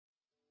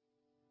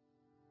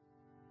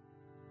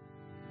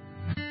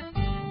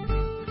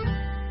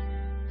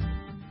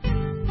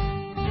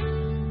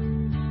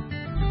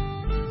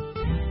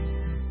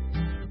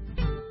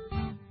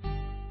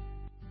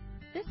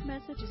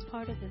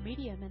part of the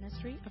media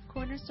ministry of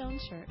Cornerstone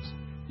Church.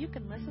 You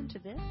can listen to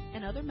this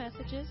and other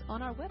messages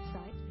on our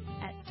website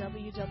at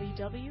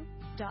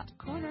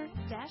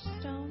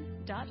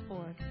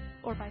www.corner-stone.org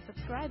or by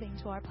subscribing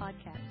to our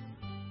podcast.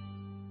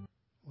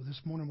 Well, this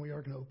morning we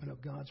are going to open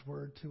up God's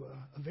Word to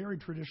a very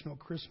traditional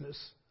Christmas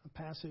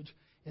passage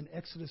in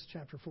Exodus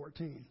chapter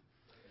 14.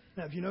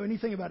 Now, if you know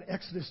anything about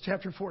Exodus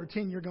chapter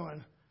 14, you're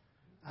going,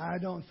 I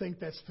don't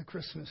think that's the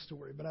Christmas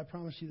story. But I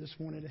promise you this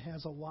morning it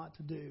has a lot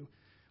to do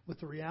with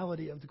the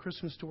reality of the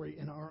Christmas story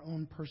in our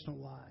own personal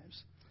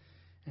lives.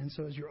 And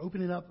so as you're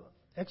opening up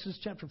Exodus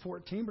chapter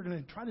 14, we're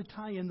going to try to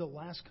tie in the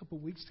last couple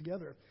of weeks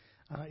together.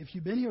 If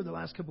you've been here the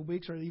last couple of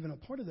weeks or even a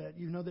part of that,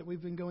 you know that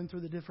we've been going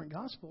through the different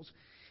Gospels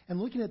and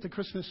looking at the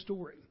Christmas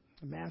story.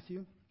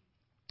 Matthew,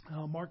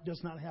 Mark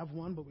does not have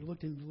one, but we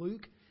looked in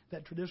Luke,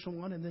 that traditional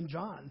one, and then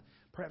John,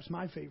 perhaps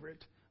my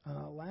favorite,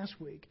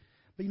 last week.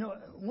 But, you know,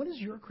 what is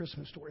your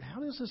Christmas story? How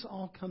does this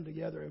all come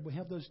together? And we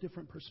have those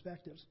different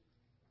perspectives.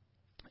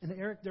 And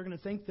Eric, they're going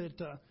to think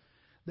that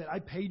I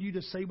paid you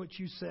to say what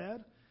you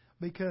said,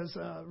 because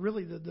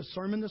really the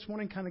sermon this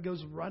morning kind of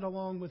goes right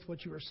along with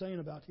what you were saying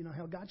about, you know,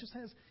 how God just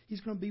He's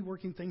going to be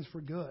working things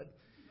for good.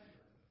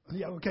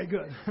 Yeah, okay,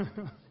 good.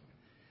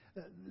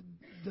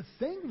 The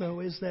thing, though,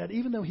 is that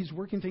even though He's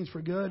working things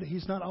for good,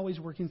 He's not always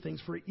working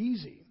things for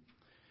easy.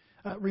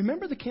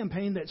 Remember the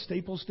campaign that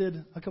Staples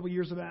did a couple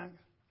years back?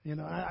 You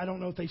know, I don't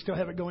know if they still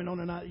have it going on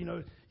or not. You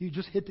know, you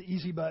just hit the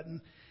easy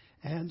button.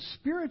 And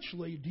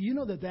spiritually, do you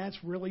know that that's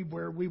really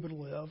where we would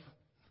live?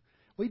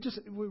 We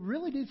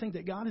really do think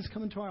that God has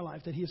come into our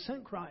life, that He has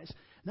sent Christ,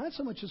 not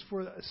so much as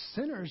for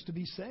sinners to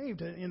be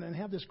saved and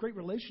have this great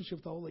relationship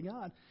with the Holy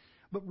God,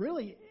 but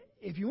really,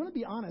 if you want to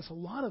be honest, a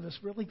lot of us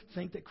really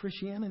think that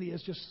Christianity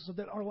is just so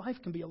that our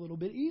life can be a little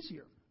bit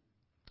easier.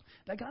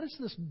 That God is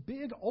this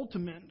big,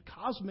 ultimate,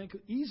 cosmic,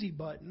 easy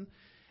button,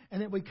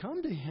 and that we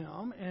come to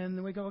Him and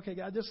then we go, okay,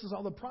 God, this is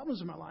all the problems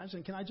in my lives,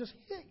 and can I just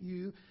hit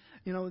you,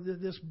 you know,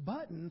 this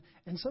button,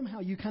 and somehow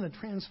you kind of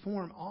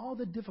transform all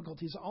the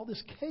difficulties, all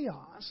this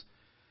chaos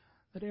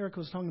that Eric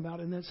was talking about,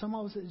 and then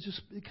somehow it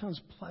just becomes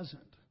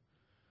pleasant.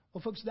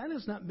 Well, folks, that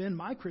has not been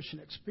my Christian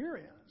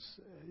experience.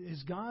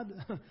 Is God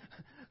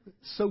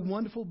so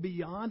wonderful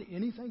beyond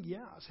anything?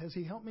 Yes. Has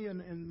He helped me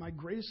in my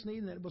greatest need,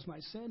 and that was my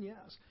sin?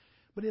 Yes.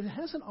 But it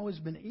hasn't always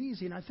been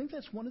easy, and I think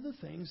that's one of the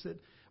things that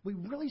we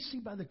really see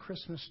by the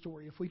Christmas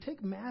story. If we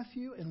take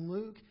Matthew and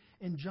Luke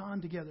and John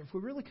together, if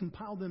we really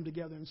compile them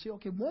together and see,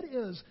 okay, what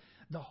is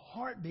the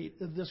heartbeat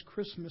of this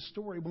Christmas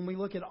story when we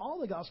look at all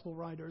the gospel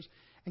writers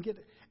and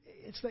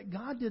it's that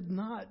God did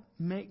not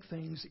make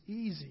things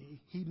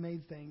easy. He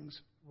made things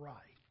right.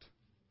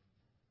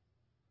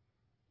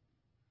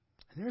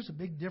 And there's a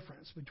big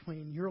difference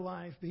between your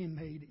life being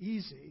made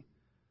easy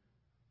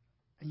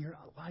and your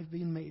life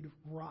being made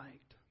right.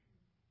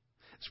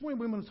 This morning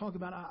we want to talk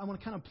about, I want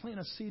to kind of plant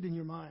a seed in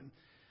your mind.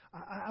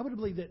 I would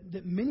believe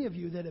that many of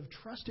you that have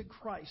trusted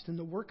Christ and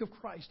the work of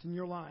Christ in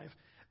your life,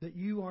 that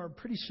you are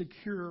pretty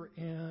secure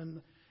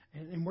in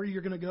where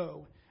you're going to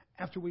go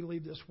after we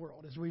leave this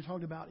world. As we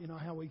talked about, you know,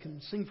 how we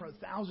can sing for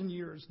 1,000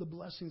 years the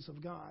blessings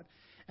of God.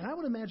 And I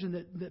would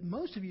imagine that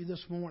most of you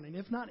this morning,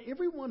 if not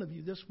every one of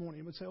you this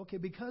morning, would say, okay,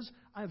 because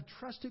I've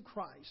trusted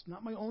Christ,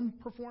 not my own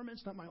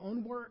performance, not my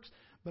own works,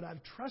 but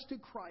I've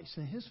trusted Christ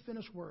and His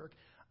finished work,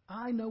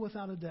 I know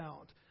without a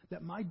doubt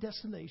that my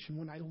destination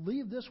when I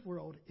leave this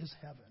world is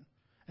heaven.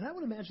 And I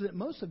would imagine that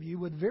most of you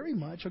would very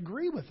much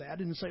agree with that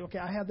and say, okay,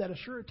 I have that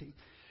assurity.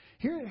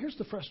 Here's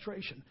the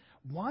frustration.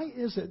 Why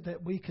is it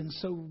that we can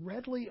so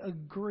readily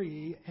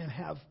agree and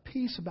have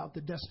peace about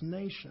the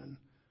destination,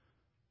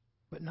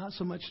 but not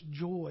so much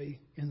joy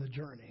in the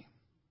journey?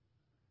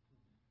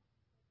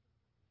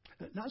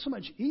 Not so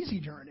much easy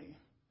journey,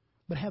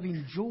 but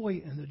having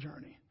joy in the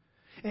journey.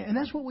 And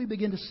that's what we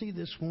begin to see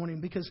this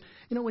morning, because,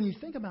 you know, when you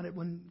think about it,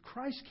 when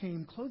Christ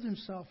came,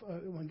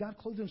 when God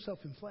clothed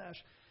Himself in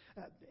flesh,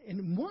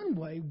 in one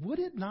way, would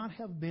it not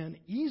have been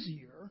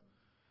easier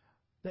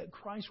that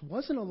Christ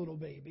wasn't a little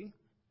baby,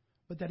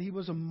 but that He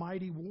was a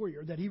mighty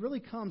warrior, that He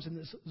really comes in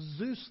this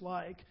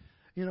Zeus-like,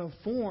 you know,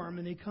 form,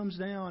 and He comes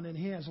down and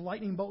He has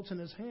lightning bolts in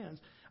His hands?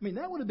 I mean,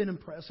 that would have been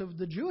impressive.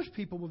 The Jewish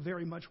people would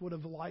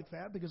have liked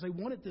that, because they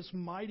wanted this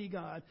mighty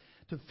God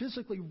to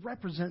physically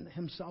represent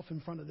Himself in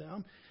front of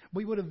them.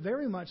 We would have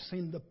very much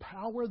seen the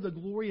power, the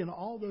glory, and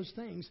all those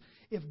things.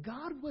 If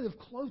God would have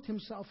clothed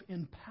Himself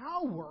in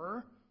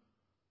power,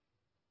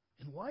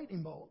 in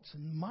lightning bolts,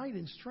 and might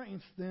and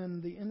strength,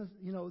 then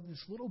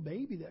this little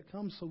baby that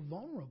comes so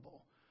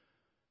vulnerable.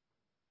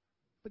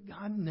 But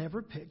God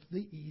never picked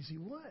the easy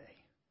way.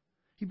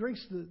 He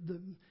brings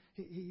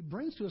He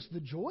brings to us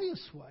the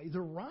joyous way,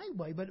 the right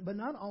way, but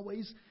not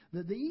always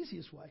the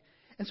easiest way.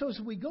 And so as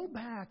we go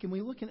back and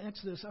we look in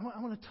Exodus, I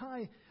want to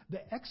tie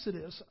the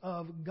Exodus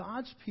of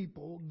God's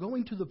people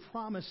going to the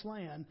promised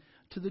land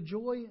to the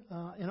joy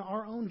in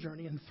our own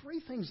journey. And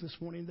three things this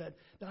morning that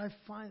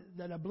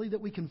I believe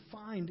that we can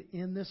find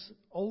in this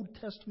Old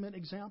Testament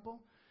example.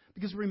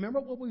 Because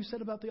remember what we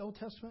said about the Old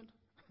Testament?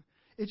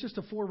 It's just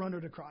a forerunner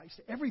to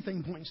Christ.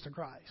 Everything points to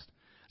Christ.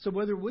 So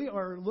whether we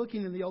are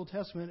looking in the Old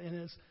Testament and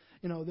it's,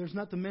 there's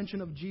not the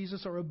mention of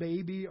Jesus or a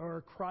baby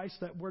or Christ.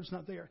 That word's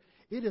not there.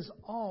 It is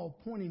all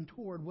pointing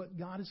toward what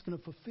God is going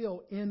to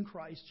fulfill in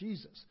Christ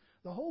Jesus.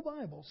 The whole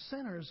Bible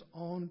centers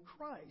on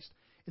Christ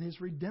and His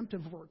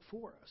redemptive work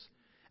for us.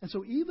 And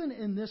so even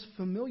in this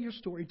familiar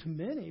story to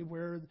many,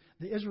 where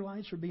the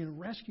Israelites are being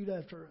rescued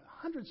after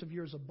hundreds of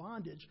years of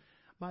bondage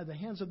by the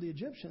hands of the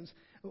Egyptians,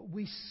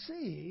 we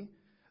see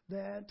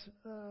that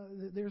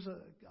there's a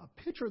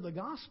picture of the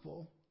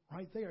gospel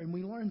right there. And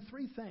we learn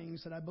three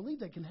things that I believe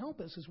that can help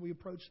us as we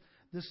approach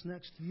this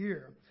next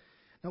year.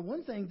 Now,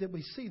 one thing that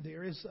we see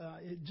there is,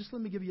 just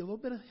let me give you a little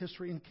bit of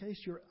history in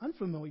case you're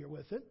unfamiliar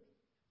with it.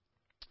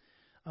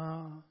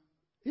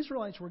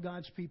 Israelites were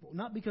God's people,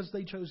 not because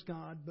they chose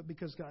God, but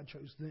because God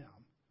chose them.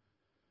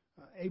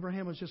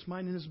 Abraham was just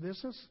minding his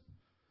business,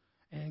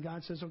 and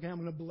God says, okay, I'm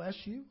going to bless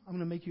you. I'm going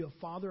to make you a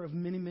father of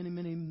many, many,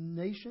 many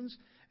nations.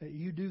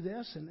 You do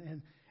this,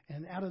 and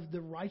out of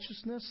the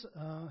righteousness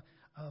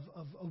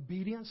of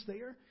obedience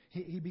there,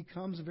 he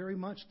becomes very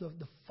much the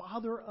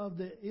father of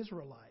the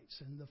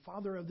Israelites and the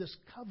father of this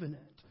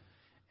covenant.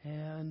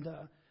 And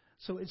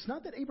so it's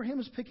not that Abraham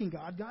is picking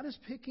God. God is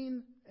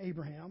picking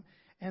Abraham.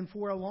 And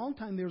for a long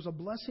time, there's a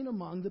blessing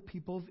among the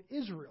people of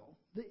Israel,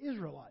 the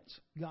Israelites,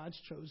 God's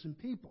chosen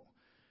people.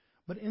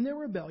 But in their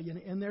rebellion,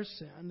 in their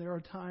sin, there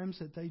are times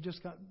that they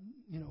just got,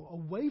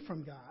 away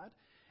from God,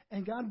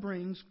 and God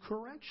brings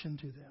correction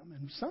to them.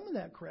 And some of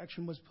that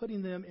correction was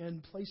putting them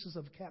in places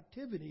of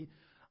captivity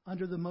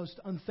under the most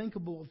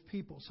unthinkable of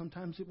people.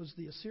 Sometimes it was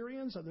the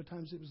Assyrians, other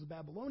times it was the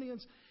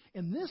Babylonians.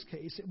 In this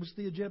case, it was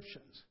the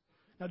Egyptians.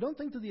 Now, don't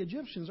think that the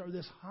Egyptians are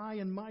this high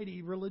and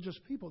mighty religious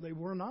people. They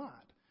were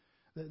not.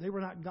 They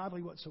were not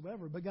godly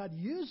whatsoever, but God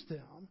used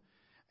them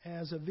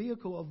as a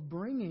vehicle of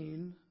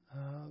bringing,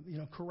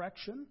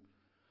 correction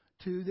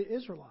to the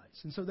Israelites.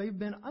 And so they've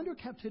been under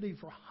captivity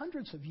for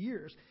hundreds of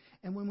years.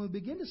 And when we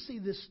begin to see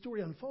this story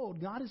unfold,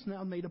 God has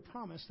now made a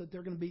promise that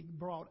they're going to be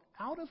brought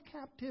out of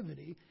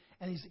captivity,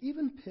 and He's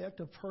even picked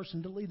a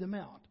person to lead them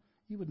out.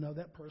 You would know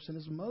that person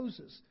is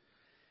Moses.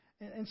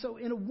 And so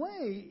in a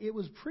way, it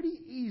was pretty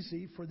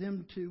easy for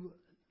them to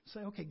say,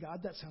 okay,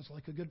 God, that sounds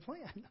like a good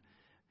plan.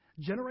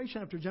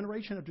 Generation after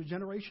generation after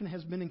generation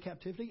has been in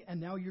captivity, and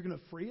now you're going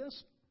to free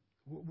us?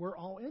 We're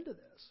all into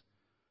this.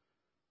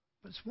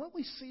 But it's what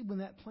we see when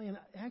that plan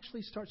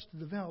actually starts to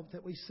develop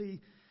that we see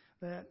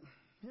that,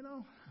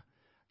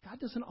 God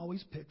doesn't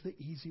always pick the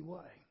easy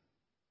way.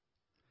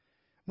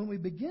 When we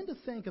begin to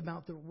think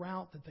about the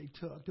route that they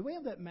took, do we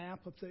have that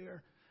map up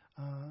there?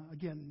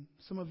 Again,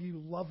 some of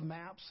you love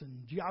maps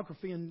and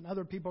geography, and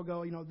other people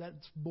go,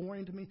 that's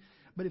boring to me.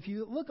 But if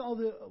you look all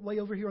the way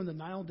over here on the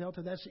Nile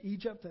Delta, that's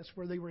Egypt. That's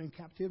where they were in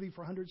captivity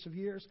for hundreds of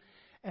years.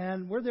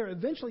 And where they're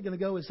eventually going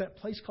to go is that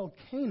place called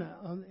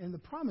Canaan in the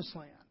Promised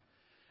Land.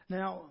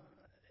 Now,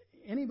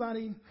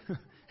 anybody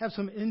have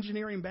some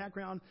engineering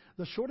background?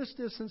 The shortest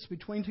distance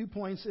between 2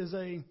 points is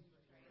a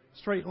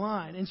straight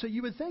line. And so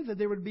you would think that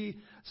there would be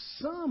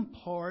some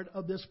part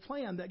of this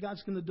plan that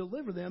God's going to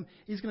deliver them.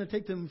 He's going to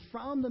take them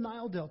from the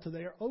Nile Delta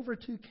there over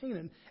to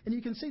Canaan. And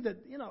you can see that,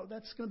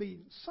 that's going to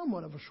be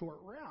somewhat of a short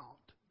route.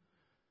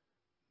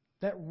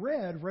 That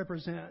red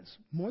represents,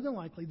 more than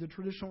likely, the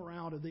traditional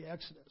route of the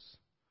Exodus.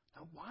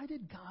 Now, why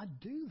did God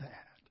do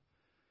that?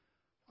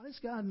 Why does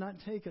God not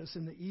take us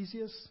in the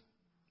easiest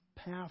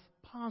path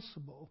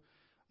possible?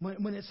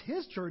 When it's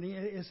His journey,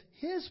 it's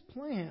His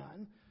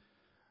plan.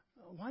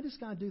 Why does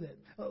God do that?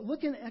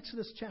 Look in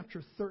Exodus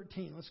chapter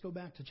 13. Let's go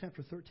back to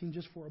chapter 13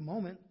 just for a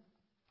moment.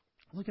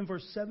 Look in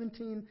verse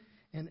 17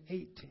 and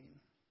 18.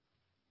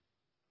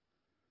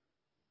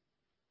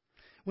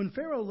 When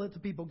Pharaoh let the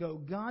people go,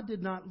 God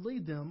did not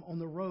lead them on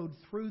the road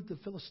through the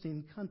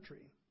Philistine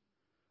country,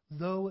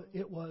 though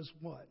it was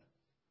what?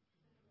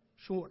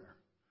 Shorter.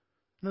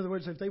 In other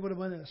words, if they would have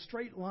went in a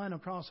straight line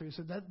across there, he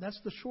said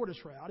that's the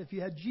shortest route. If you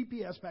had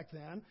GPS back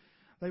then,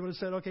 they would have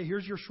said, okay,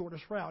 here's your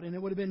shortest route, and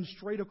it would have been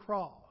straight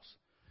across.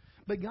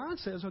 But God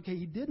says, okay,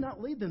 He did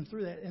not lead them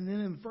through that. And then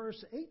in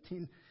verse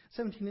 17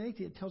 and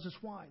 18, it tells us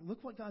why.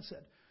 Look what God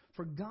said.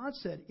 For God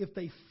said, if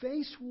they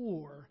face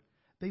war,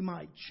 they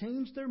might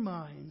change their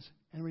minds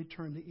and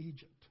return to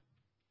Egypt.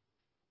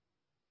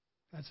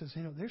 God says,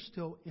 they're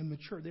still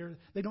immature.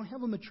 They don't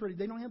have a maturity.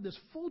 They don't have this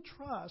full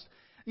trust.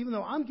 Even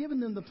though I'm giving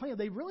them the plan,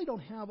 they really don't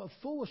have a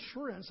full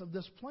assurance of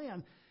this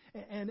plan.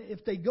 And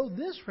if they go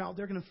this route,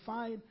 they're going to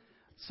fight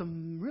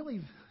some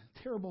really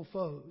terrible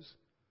foes,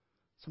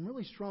 some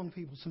really strong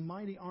people, some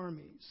mighty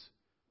armies.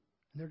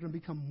 And they're going to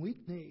become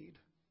weak-kneed,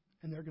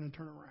 and they're going to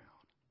turn around.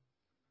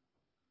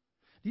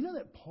 Do you know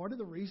that part of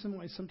the reason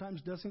why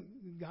sometimes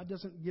God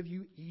doesn't give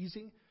you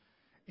easy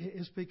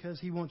is because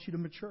He wants you to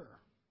mature?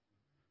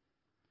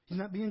 He's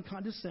not being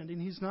condescending.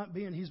 He's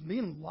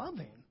being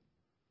loving.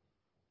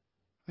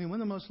 I mean,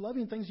 one of the most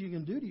loving things you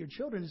can do to your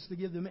children is to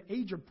give them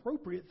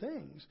age-appropriate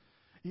things.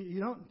 You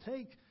don't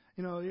take,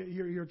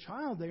 your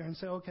child there and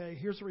say, okay,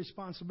 here's the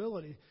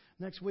responsibility.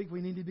 Next week we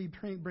need to be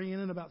bringing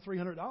in about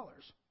 $300.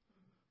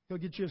 Go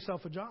get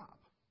yourself a job.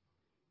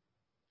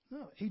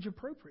 No,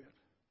 age-appropriate.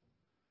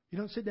 You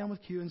don't sit down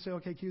with Q and say,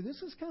 okay, Q,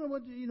 this is kind of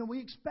what we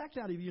expect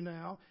out of you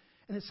now.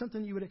 and it's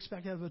something you would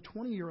expect out of a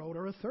 20-year-old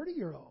or a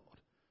 30-year-old.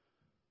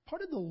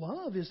 Part of the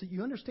love is that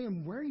you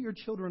understand where your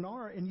children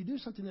are and you do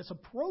something that's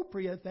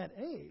appropriate at that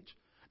age.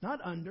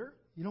 Not under.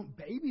 You don't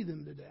baby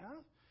them to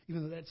death,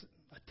 even though that's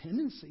a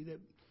tendency that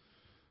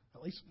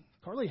at least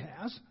Carly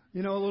has, a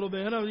little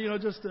bit.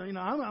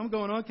 I'm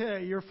going,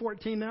 okay, you're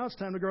 14 now. It's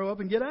time to grow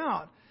up and get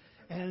out.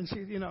 And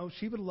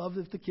she would love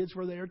if the kids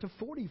were there to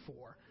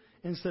 44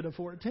 instead of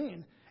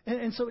 14.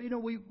 And so,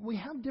 we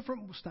have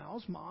different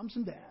styles, moms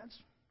and dads.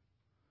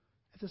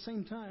 At the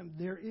same time,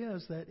 there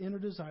is that inner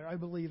desire, I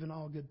believe, in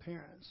all good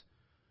parents,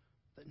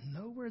 that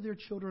know where their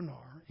children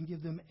are and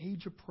give them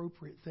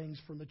age-appropriate things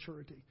for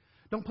maturity.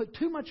 Don't put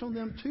too much on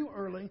them too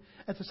early.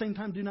 At the same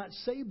time, do not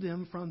save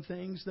them from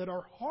things that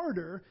are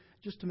harder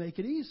just to make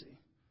it easy.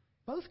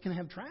 Both can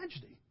have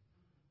tragedy.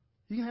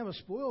 You can have a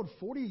spoiled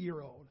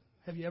 40-year-old.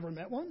 Have you ever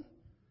met one?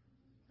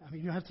 I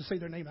mean, you don't have to say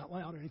their name out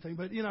loud or anything,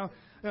 but,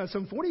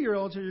 some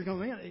 40-year-olds you're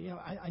going, man,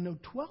 I know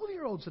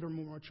 12-year-olds that are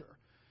more mature.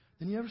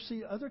 Then you ever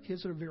see other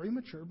kids that are very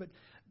mature. But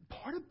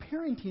part of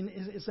parenting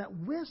is that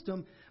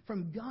wisdom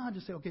from God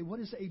to say, okay, what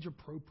is age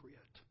appropriate?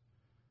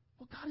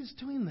 Well, God is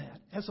doing that.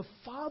 As a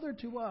father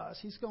to us,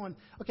 He's going,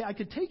 okay, I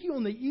could take you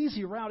on the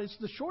easy route. It's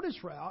the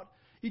shortest route.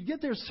 You'd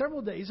get there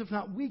several days, if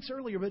not weeks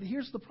earlier. But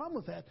here's the problem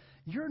with that.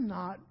 You're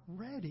not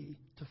ready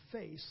to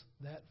face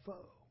that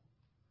foe.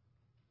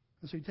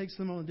 And so He takes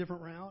them on a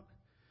different route.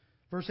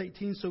 Verse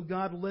 18, so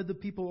God led the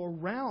people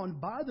around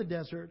by the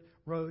desert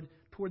road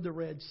toward the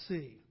Red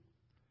Sea.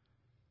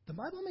 The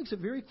Bible makes it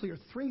very clear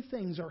 3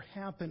 things are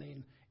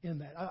happening in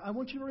that. I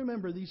want you to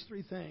remember these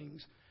 3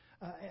 things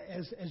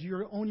as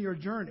you're on your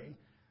journey,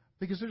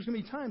 because there's going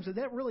to be times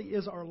that really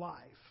is our life.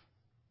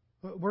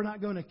 We're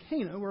not going to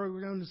Canaan, we're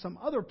going to some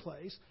other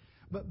place.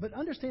 But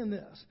understand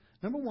this.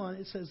 Number 1,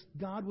 it says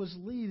God was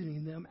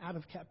leading them out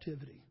of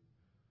captivity.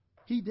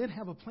 He did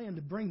have a plan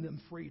to bring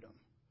them freedom.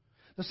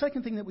 The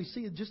second thing that we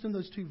see just in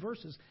those 2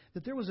 verses,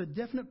 that there was a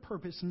definite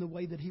purpose in the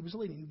way that He was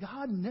leading.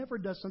 God never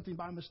does something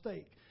by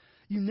mistake.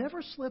 You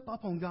never slip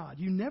up on God.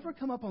 You never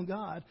come up on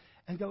God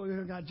and go,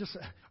 oh, God, just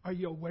are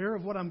you aware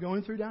of what I'm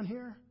going through down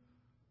here?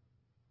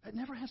 It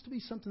never has to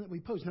be something that we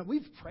pose. Now,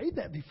 we've prayed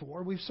that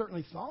before. We've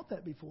certainly thought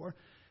that before.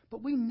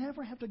 But we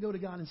never have to go to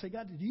God and say,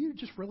 God, do you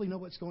just really know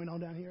what's going on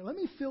down here? Let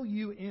me fill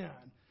you in.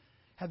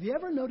 Have you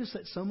ever noticed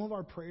that some of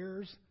our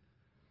prayers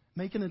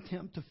make an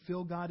attempt to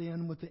fill God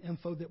in with the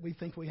info that we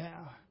think we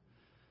have?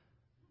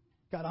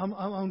 God, I'm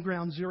on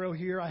ground zero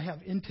here. I have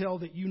intel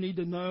that you need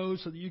to know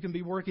so that you can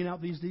be working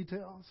out these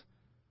details.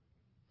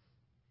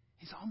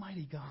 He's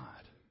Almighty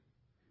God.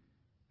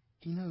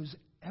 He knows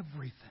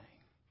everything.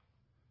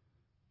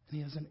 And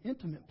He has an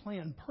intimate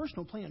plan,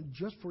 personal plan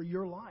just for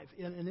your life,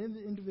 and an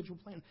individual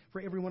plan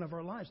for every one of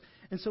our lives.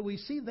 And so we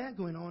see that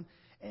going on.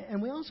 And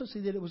we also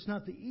see that it was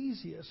not the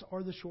easiest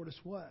or the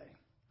shortest way.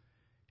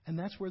 And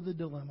that's where the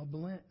dilemma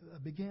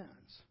begins.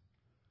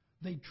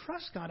 They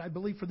trust God, I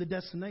believe, for the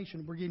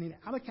destination. We're getting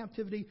out of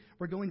captivity.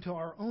 We're going to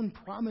our own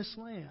promised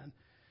land.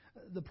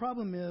 The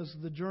problem is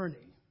the journey.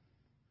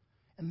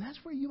 And that's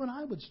where you and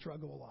I would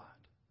struggle a lot.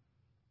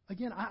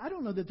 Again, I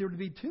don't know that there would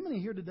be too many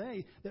here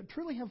today that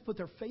truly have put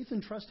their faith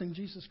and trust in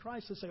Jesus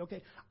Christ to say,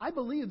 okay, I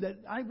believe that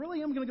I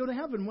really am going to go to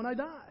heaven when I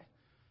die.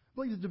 I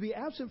believe that to be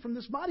absent from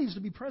this body is to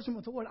be present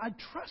with the Lord. I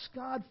trust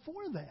God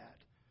for that.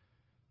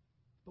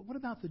 But what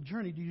about the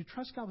journey? Do you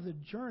trust God with the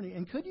journey?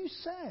 And could you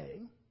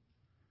say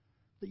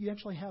that you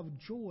actually have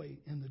joy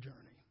in the journey?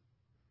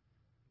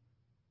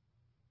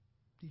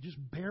 Do you just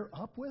bear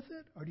up with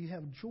it, or do you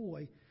have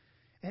joy?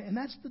 And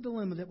that's the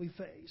dilemma that we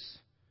face.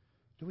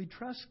 Do we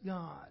trust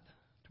God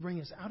to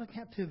bring us out of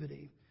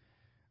captivity,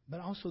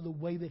 but also the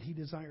way that He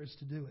desires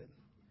to do it?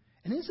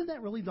 And isn't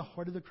that really the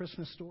heart of the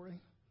Christmas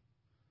story?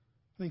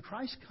 I mean,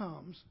 Christ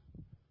comes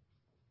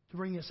to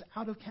bring us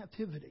out of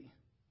captivity.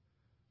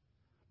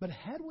 But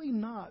had we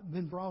not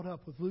been brought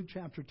up with Luke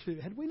chapter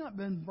 2, had we not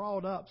been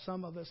brought up,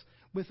 some of us,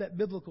 with that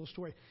biblical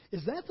story,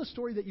 is that the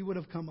story that you would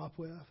have come up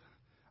with?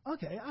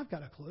 Okay, I've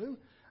got a clue.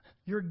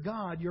 You're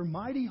God, you're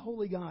mighty,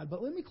 holy God,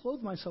 but let me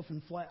clothe myself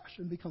in flesh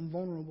and become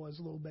vulnerable as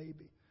a little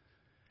baby.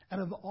 Out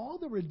of all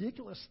the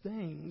ridiculous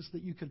things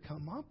that you could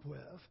come up with,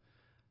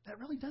 that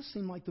really does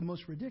seem like the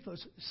most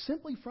ridiculous,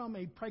 simply from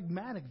a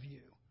pragmatic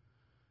view.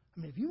 I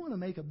mean, if you want to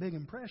make a big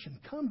impression,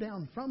 come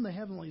down from the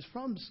heavenlies,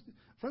 from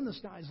the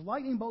skies,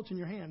 lightning bolts in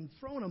your hand,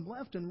 throwing them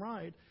left and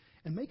right,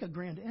 and make a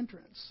grand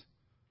entrance.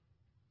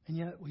 And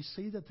yet we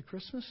see that the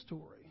Christmas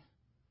story,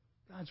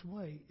 God's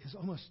way, is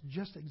almost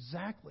just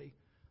exactly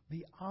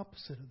the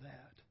opposite of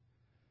that.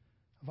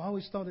 I've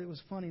always thought it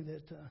was funny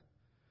that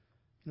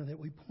that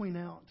we point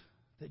out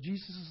that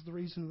Jesus is the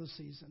reason of the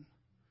season.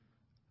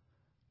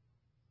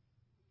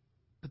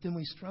 But then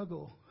we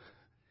struggle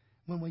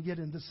when we get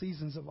into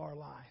seasons of our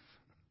life.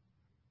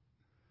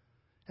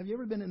 Have you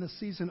ever been in a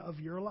season of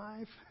your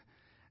life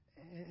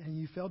and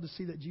you failed to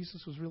see that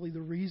Jesus was really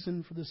the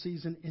reason for the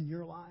season in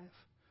your life?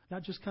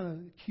 Not just kind of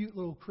cute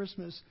little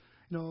Christmas,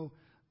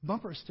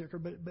 bumper sticker,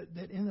 but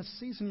that in a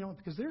season,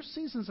 because there's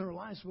seasons in our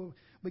lives where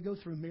we go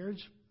through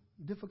marriage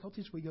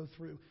difficulties, we go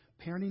through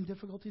parenting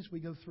difficulties, we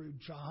go through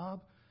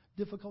job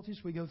difficulties.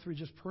 We go through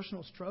just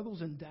personal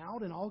struggles and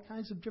doubt and all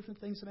kinds of different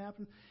things that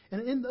happen.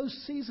 And in those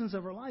seasons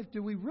of our life,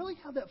 do we really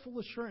have that full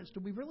assurance? Do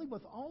we really,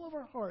 with all of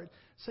our heart,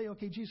 say,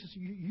 okay, Jesus,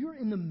 you're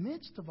in the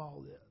midst of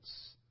all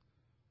this?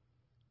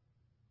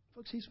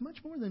 Folks, He's much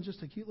more than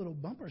just a cute little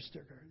bumper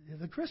sticker.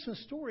 The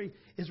Christmas story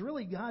is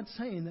really God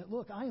saying that,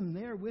 look, I am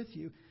there with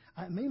you.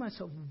 I made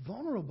myself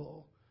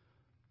vulnerable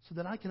so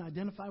that I can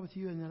identify with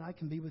you and that I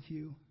can be with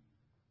you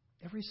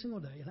every single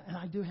day. And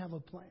I do have a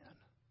plan.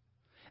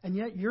 And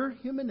yet your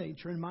human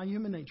nature and my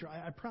human nature,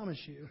 I promise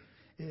you,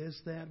 is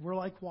that we're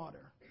like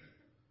water.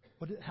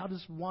 How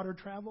does water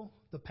travel?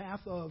 The path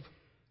of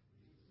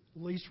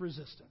least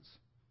resistance.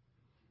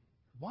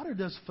 Water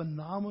does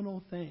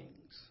phenomenal things.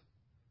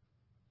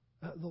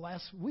 The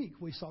last week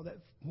we saw that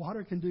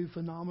water can do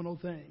phenomenal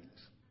things,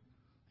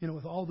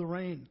 with all the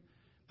rain.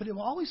 But it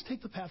will always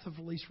take the path of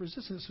least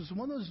resistance. It's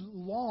one of those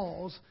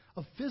laws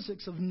of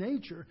physics, of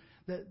nature,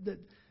 that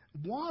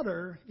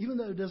water, even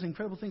though it does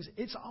incredible things,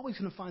 it's always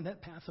going to find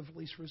that path of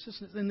least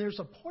resistance. And there's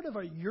a part of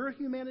your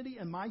humanity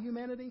and my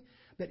humanity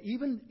that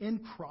even in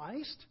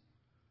Christ,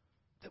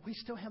 that we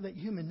still have that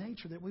human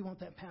nature, that we want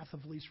that path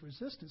of least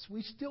resistance.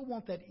 We still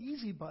want that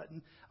easy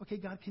button. Okay,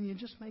 God, can you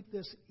just make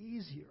this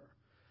easier?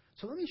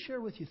 So let me share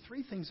with you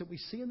 3 things that we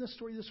see in this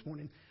story this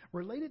morning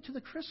related to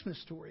the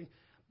Christmas story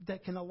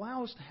that can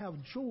allow us to have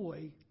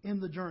joy in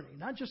the journey.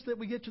 Not just that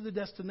we get to the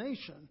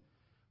destination,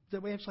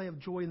 that we actually have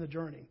joy in the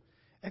journey.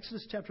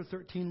 Exodus chapter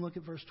 13, look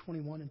at verse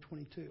 21 and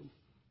 22.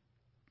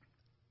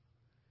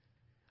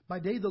 By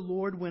day the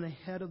Lord went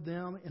ahead of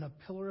them in a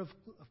pillar of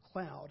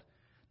cloud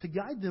to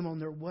guide them on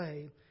their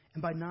way,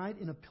 and by night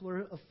in a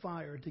pillar of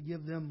fire to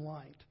give them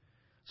light,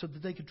 so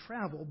that they could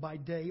travel by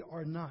day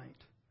or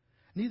night.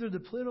 Neither the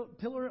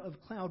pillar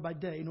of cloud by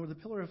day nor the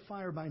pillar of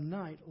fire by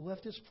night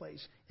left its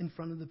place in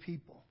front of the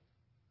people.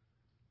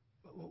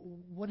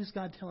 What is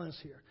God telling us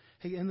here?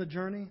 Hey, in the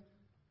journey,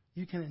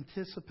 you can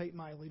anticipate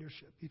my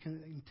leadership. You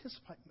can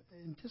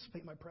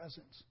anticipate my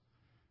presence.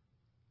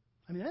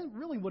 I mean, that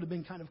really would have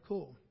been kind of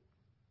cool.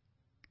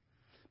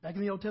 Back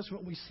in the Old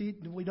Testament,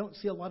 we don't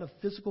see a lot of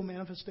physical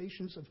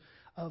manifestations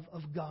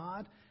of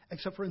God,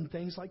 except for in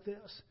things like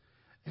this.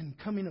 In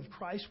coming of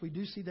Christ, we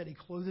do see that He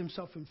clothed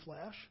Himself in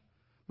flesh.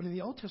 But in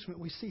the Old Testament,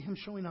 we see Him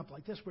showing up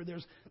like this, where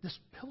there's this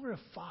pillar of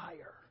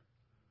fire.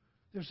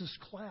 There's this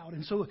cloud.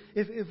 And so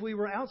if we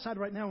were outside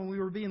right now and we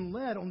were being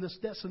led on this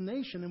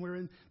destination and we're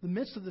in the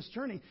midst of this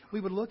journey,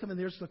 we would look up and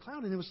there's the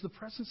cloud, and it was the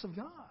presence of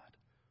God.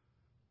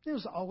 It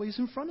was always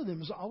in front of them. It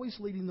was always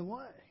leading the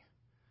way.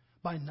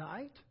 By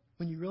night,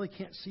 when you really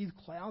can't see the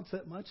clouds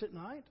that much at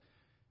night,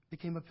 it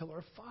became a pillar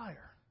of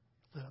fire,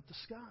 lit up the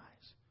skies.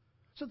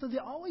 So that they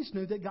always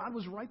knew that God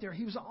was right there.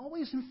 He was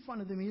always in front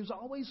of them. He was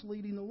always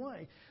leading the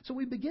way. So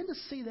we begin to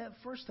see that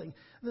first thing.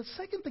 The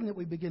second thing that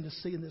we begin to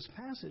see in this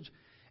passage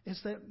is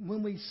that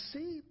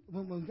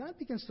when God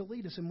begins to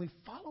lead us and we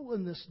follow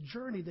in this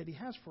journey that He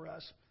has for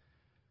us,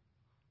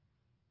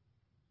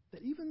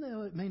 that even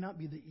though it may not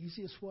be the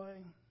easiest way,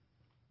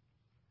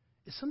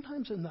 it's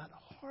sometimes in that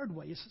hard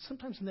way, it's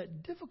sometimes in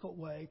that difficult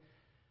way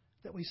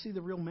that we see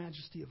the real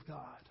majesty of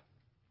God.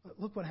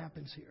 Look what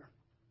happens here.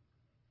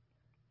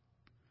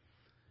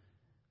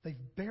 They've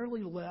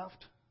barely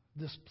left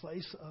this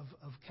place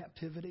of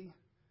captivity,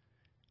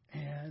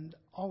 and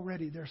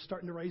already they're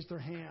starting to raise their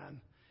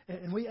hand.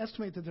 And we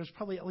estimate that there's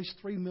probably at least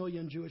 3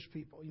 million Jewish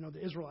people,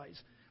 the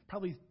Israelites.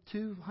 Probably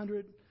 2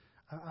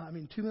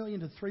 million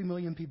to 3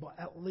 million people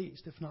at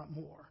least, if not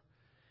more.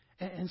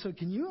 And so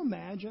can you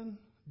imagine,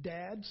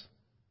 dads,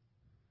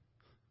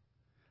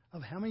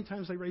 of how many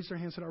times they raised their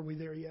hands and said, are we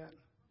there yet?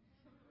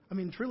 I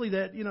mean, truly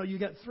that, you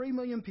got 3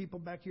 million people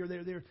back here.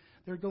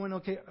 They're going,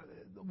 okay,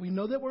 we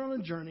know that we're on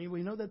a journey.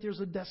 We know that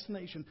there's a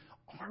destination.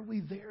 Are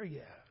we there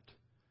yet?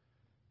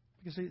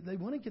 Because they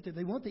want to get there.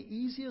 They want the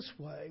easiest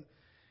way.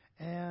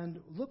 And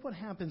look what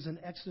happens in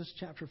Exodus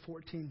chapter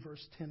 14,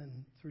 verse 10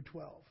 through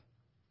 12.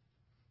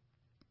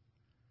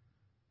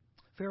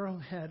 Pharaoh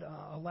had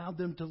allowed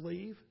them to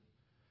leave.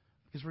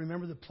 Because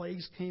remember, the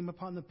plagues came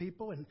upon the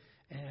people.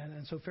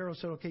 And so Pharaoh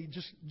said, okay,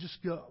 just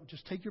go.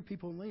 Just take your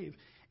people and leave.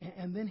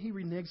 And then he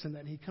reneges on that.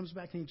 And he comes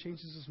back and he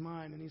changes his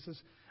mind. And he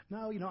says,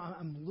 no,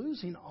 I'm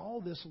losing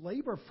all this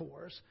labor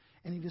force.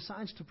 And he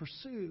decides to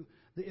pursue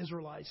the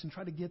Israelites and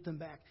try to get them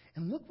back.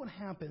 And look what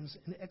happens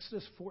in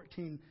Exodus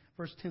 14,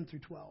 verse 10 through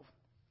 12.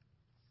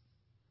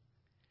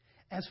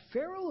 As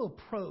Pharaoh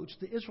approached,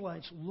 the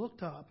Israelites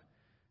looked up,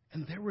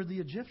 and there were the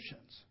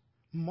Egyptians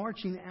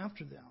marching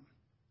after them.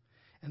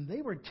 And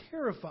they were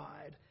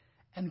terrified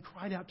and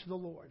cried out to the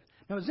Lord.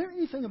 Now, is there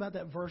anything about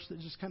that verse that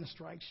just kind of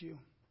strikes you?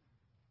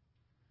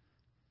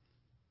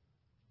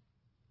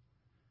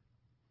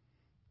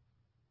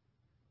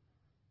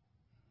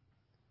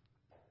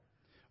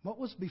 What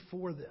was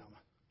before them?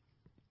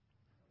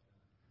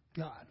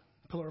 God.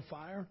 Pillar of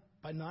fire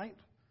by night,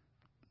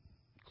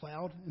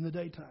 cloud in the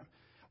daytime.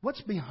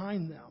 What's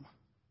behind them?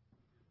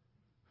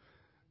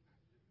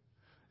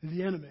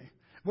 The enemy.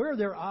 Where are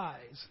their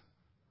eyes?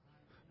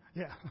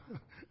 Yeah.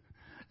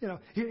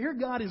 Here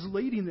God is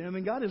leading them,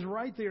 and God is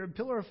right there, a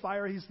pillar of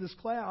fire. He's this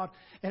cloud,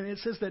 and it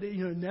says that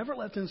never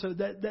left him, so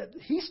that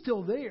He's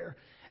still there.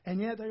 And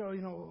yet they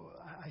go,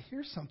 I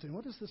hear something.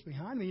 What is this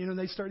behind me?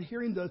 They start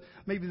hearing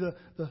maybe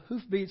the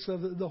hoofbeats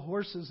of the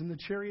horses and the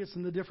chariots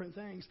and the different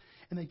things,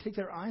 and they take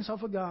their eyes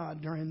off of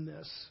God during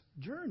this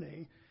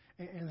journey,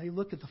 and they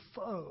look at the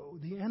foe,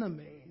 the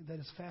enemy that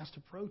is fast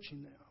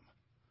approaching them.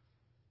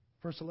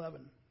 Verse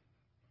 11.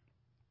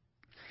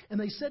 And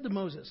they said to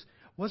Moses,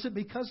 was it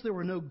because there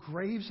were no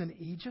graves in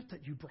Egypt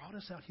that you brought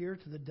us out here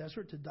to the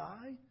desert to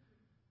die?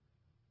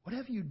 What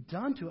have you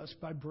done to us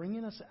by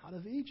bringing us out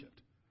of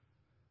Egypt?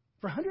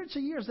 For hundreds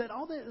of years, that's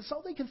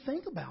all they could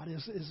think about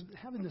is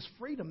having this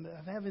freedom,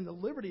 of having the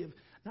liberty of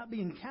not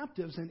being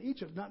captives in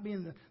Egypt, not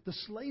being the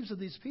slaves of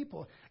these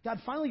people. God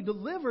finally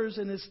delivers,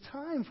 and it's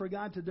time for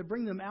God to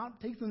bring them out,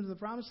 take them to the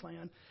promised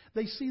land.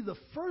 They see the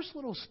first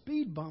little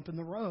speed bump in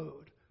the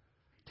road,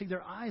 take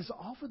their eyes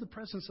off of the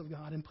presence of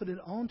God and put it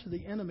onto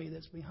the enemy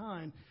that's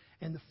behind.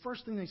 And the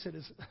first thing they said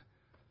is,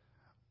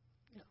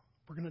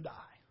 we're going to die.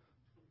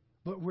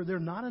 But were there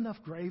not enough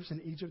graves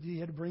in Egypt that He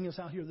had to bring us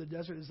out here to the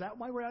desert? Is that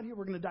why we're out here?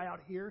 We're going to die out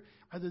here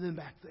rather than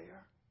back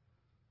there?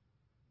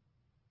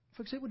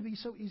 Folks, it would be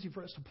so easy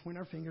for us to point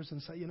our fingers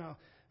and say,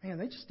 man,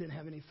 they just didn't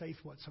have any faith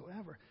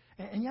whatsoever.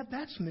 And yet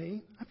that's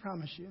me, I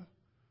promise you.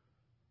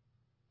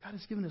 God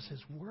has given us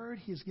His Word.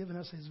 He has given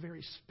us His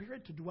very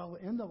Spirit to dwell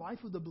in the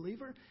life of the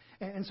believer.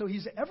 And so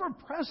He's ever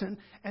present,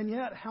 and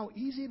yet how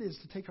easy it is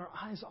to take our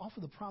eyes off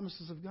of the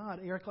promises of God.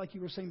 Eric, like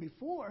you were saying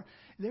before,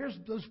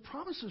 those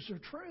promises are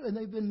true, and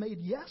they've been made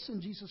yes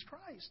in Jesus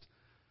Christ.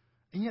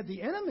 And yet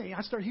the enemy,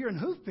 I start hearing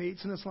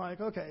hoofbeats, and it's like,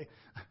 okay,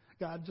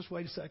 God, just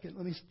wait a second.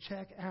 Let me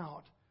check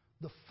out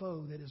the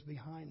foe that is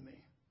behind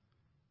me.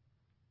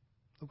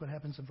 Look what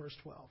happens in verse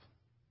 12.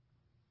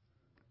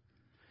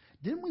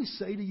 Didn't we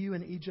say to you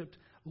in Egypt,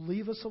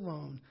 leave us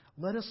alone,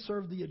 let us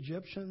serve the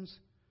Egyptians?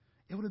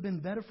 It would have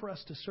been better for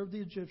us to serve the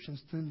Egyptians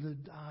than to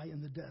die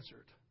in the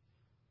desert.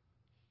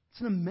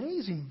 It's an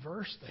amazing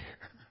verse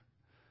there.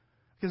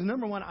 Because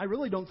number one, I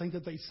really don't think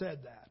that they said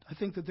that. I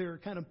think that they're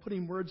kind of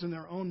putting words in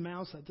their own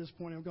mouths at this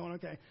point and going,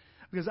 okay.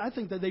 Because I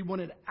think that they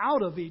wanted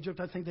out of Egypt.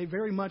 I think they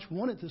very much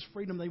wanted this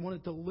freedom. They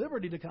wanted the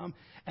liberty to come.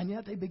 And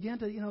yet they began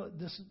to,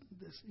 this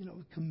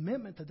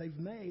commitment that they've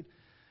made,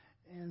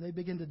 and they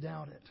begin to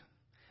doubt it.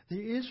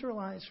 The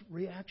Israelites'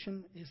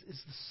 reaction is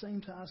the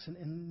same to us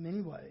in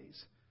many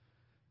ways.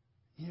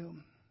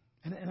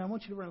 And I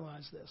want you to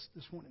realize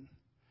this morning.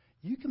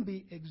 You can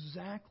be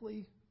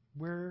exactly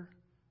where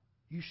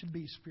you should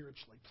be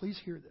spiritually. Please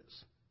hear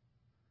this.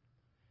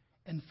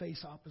 And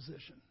face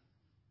opposition.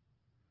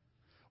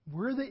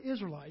 We're the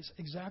Israelites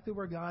exactly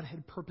where God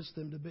had purposed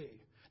them to be.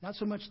 Not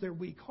so much their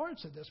weak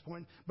hearts at this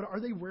point, but are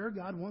they where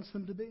God wants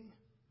them to be?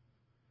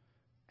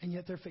 And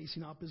yet they're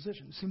facing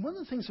opposition. See, one of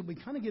the things that we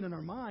kind of get in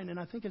our mind, and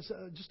I think it's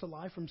just a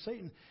lie from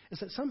Satan, is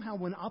that somehow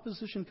when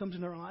opposition comes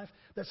into our life,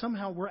 that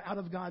somehow we're out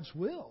of God's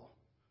will.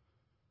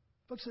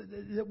 Folks,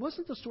 it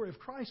wasn't the story of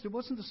Christ. It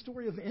wasn't the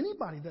story of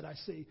anybody that I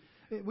see.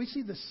 We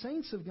see the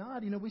saints of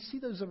God. We see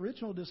those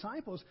original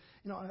disciples.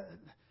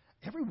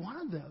 Every one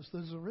of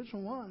those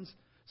original ones,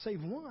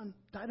 save one,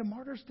 died a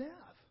martyr's death.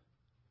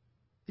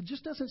 It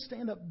just doesn't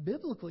stand up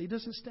biblically. It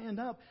doesn't stand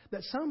up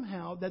that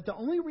somehow, that the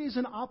only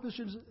reason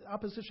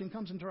opposition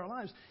comes into our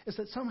lives is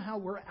that somehow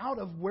we're out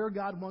of where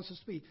God wants us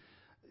to be.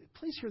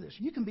 Please hear this.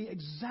 You can be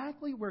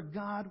exactly where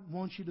God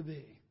wants you to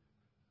be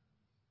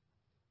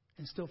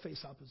and still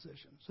face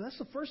opposition. So that's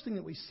the first thing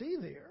that we see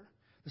there.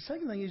 The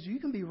second thing is you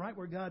can be right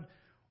where God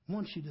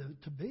wants you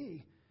to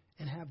be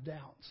and have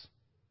doubts.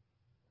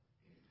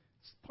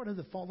 It's part of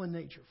the fallen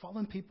nature,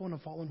 fallen people in a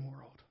fallen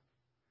world.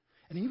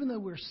 And even though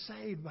we're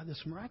saved by this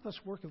miraculous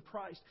work of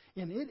Christ,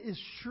 and it is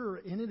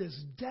sure and it is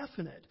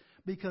definite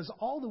because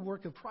all the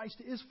work of Christ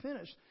is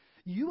finished,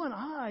 you and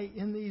I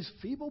in these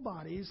feeble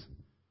bodies,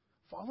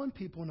 fallen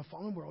people in a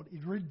fallen world,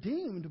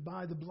 redeemed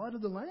by the blood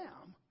of the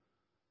Lamb,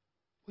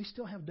 we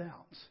still have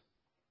doubts.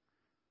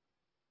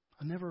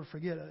 I'll never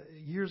forget,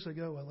 years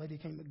ago, a lady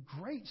came, a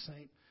great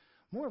saint,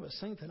 more of a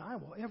saint than I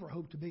will ever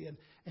hope to be.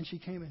 And she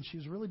came and she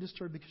was really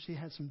disturbed because she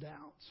had some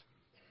doubts.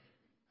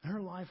 And her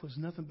life was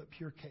nothing but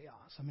pure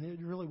chaos. I mean,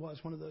 it really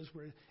was one of those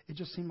where it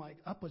just seemed like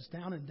up was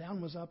down and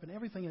down was up and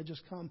everything had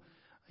just come,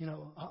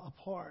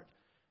 apart.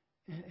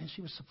 And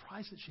she was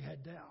surprised that she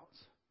had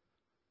doubts.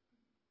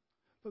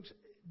 Folks,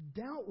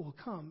 doubt will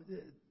come.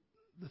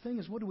 The thing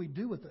is, what do we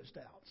do with those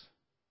doubts?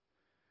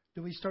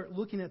 Do we start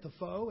looking at the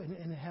foe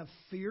and have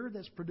fear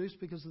that's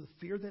produced because of the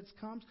fear that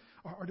comes?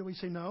 Or do we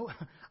say, no,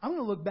 I'm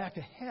going to look back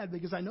ahead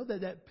because I know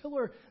that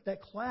pillar,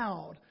 that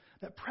cloud,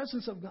 that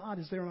presence of God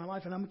is there in my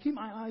life. And I'm going to keep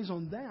my eyes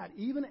on that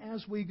even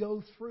as we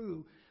go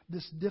through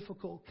this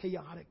difficult,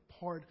 chaotic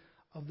part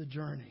of the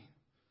journey.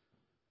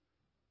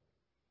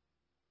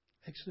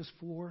 Exodus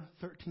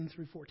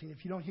 4:13-14.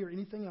 If you don't hear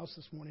anything else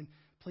this morning,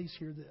 please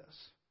hear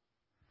this.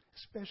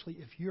 Especially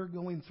if you're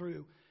going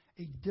through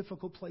a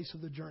difficult place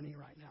of the journey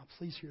right now.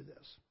 Please hear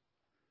this.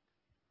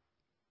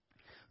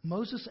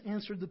 Moses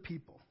answered the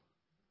people,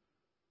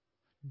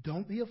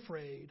 "Don't be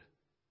afraid.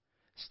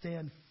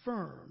 Stand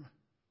firm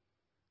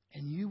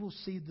and you will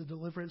see the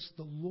deliverance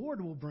the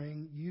Lord will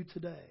bring you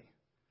today.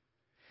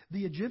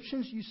 The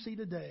Egyptians you see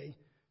today,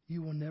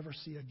 you will never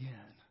see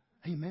again.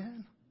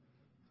 Amen?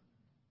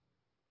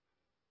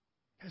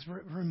 Because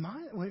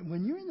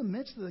when you're in the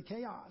midst of the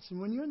chaos,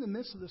 and when you're in the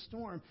midst of the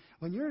storm,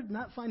 when you're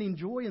not finding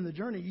joy in the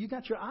journey, you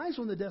got your eyes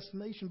on the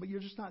destination, but you're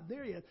just not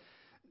there yet.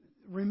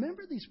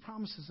 Remember these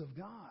promises of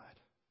God.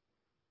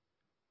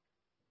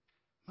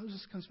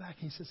 Moses comes back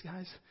and he says,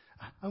 guys,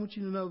 I want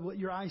you to know what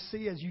your eyes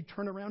see as you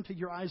turn around, take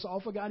your eyes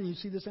off of God and you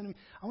see this enemy.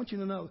 I want you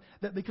to know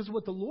that because of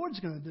what the Lord's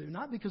going to do,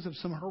 not because of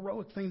some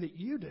heroic thing that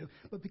you do,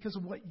 but because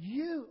of what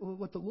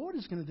the Lord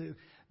is going to do,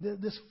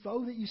 this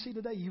foe that you see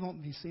today, you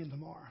won't be seeing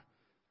tomorrow.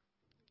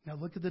 Now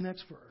look at the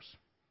next verse.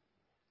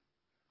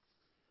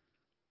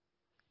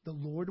 The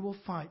Lord will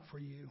fight for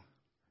you.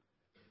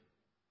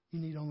 You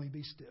need only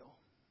be still.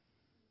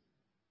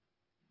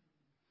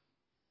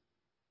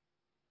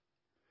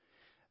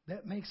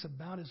 That makes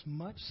about as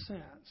much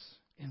sense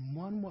in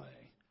one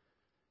way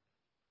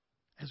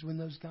as when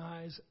those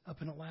guys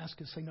up in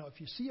Alaska say, no,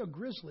 if you see a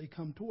grizzly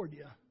come toward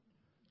you,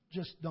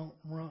 just don't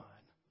run.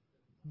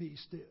 Be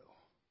still.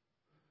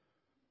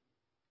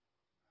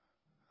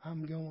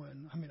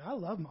 I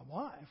love my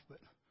wife, but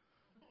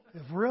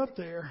if we're up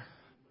there,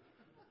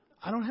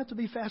 I don't have to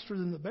be faster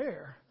than the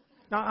bear.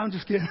 No, I'm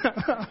just kidding.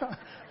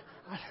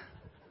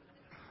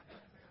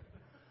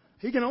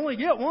 He can only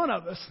get one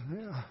of us.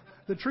 Yeah.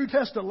 The true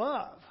test of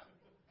love.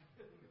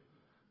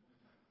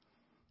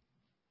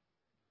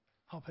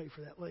 I'll pay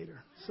for that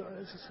later. So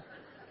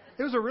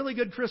it was a really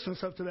good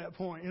Christmas up to that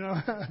point, you know.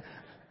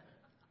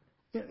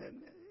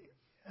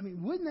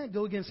 Wouldn't that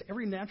go against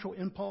every natural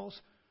impulse?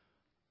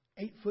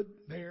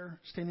 8-foot bear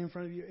standing in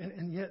front of you.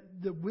 And yet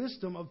the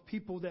wisdom of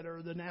people that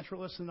are the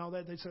naturalists and all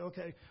that, they say,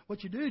 okay,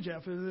 what you do,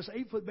 Jeff, is this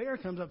 8-foot bear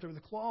comes up there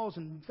with claws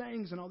and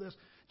fangs and all this.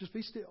 Just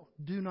be still.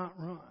 Do not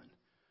run.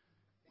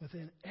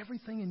 Within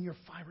everything in your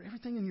fiber,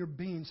 everything in your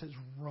being says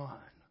run.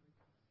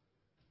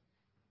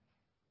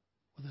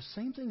 Well, the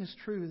same thing is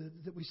true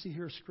that we see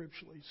here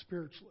scripturally,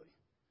 spiritually.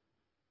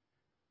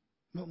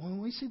 But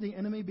when we see the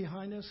enemy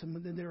behind us and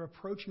then they're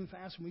approaching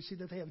fast and we see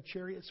that they have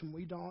chariots and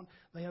we don't,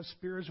 they have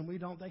spears and we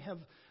don't, they have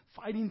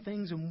fighting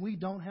things and we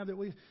don't have that,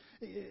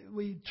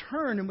 we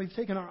turn and we've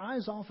taken our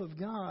eyes off of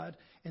God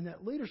and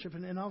that leadership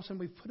and all of a sudden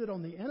we've put it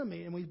on the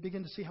enemy and we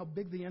begin to see how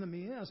big the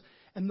enemy is.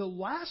 And the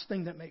last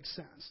thing that makes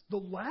sense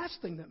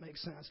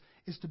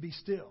is to be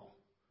still.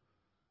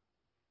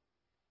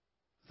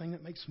 The thing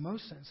that makes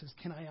most sense is,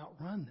 can I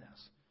outrun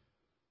this?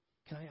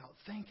 Can I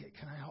outthink it?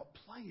 Can I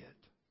outplay it?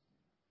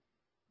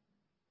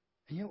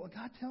 And yet what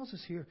God tells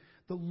us here,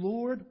 the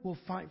Lord will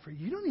fight for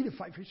you. You don't need to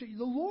fight for yourself.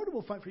 The Lord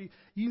will fight for you.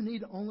 You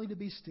need only to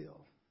be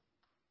still.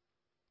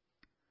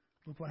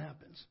 Look what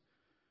happens.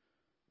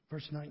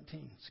 Verse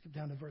 19. Skip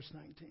down to verse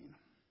 19.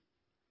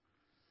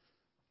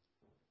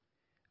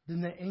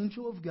 Then the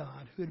angel of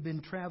God, who had been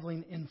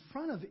traveling in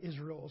front of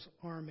Israel's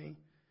army,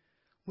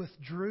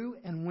 withdrew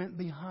and went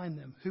behind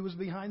them. Who was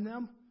behind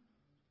them?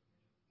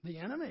 The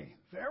enemy,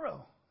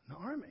 Pharaoh, the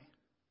army.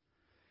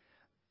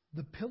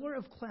 The pillar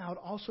of cloud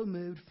also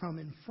moved from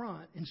in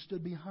front and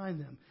stood behind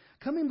them,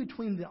 coming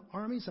between the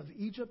armies of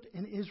Egypt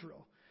and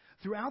Israel.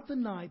 Throughout the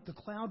night, the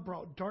cloud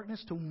brought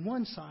darkness to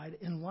one side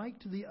and light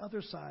to the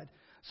other side,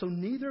 so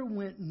neither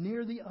went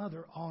near the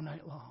other all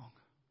night long.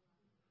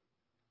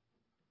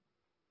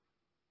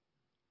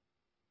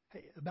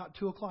 Hey, about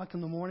 2 o'clock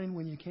in the morning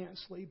when you can't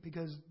sleep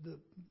because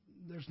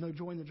there's no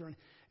joy in the journey.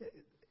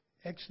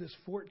 Exodus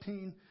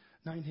 14,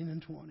 19,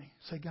 and 20.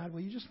 Say, God,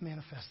 will you just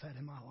manifest that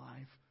in my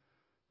life?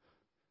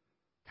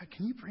 God,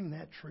 can you bring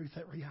that truth,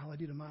 that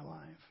reality to my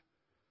life?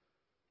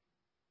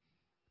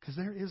 Because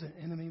there is an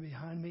enemy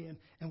behind me.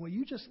 And will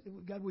you just,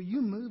 God, will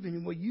you move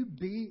and will you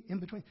be in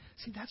between?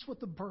 See, that's what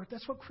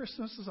that's what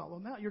Christmas is all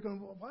about. You're going,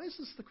 well, why is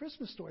this the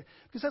Christmas story?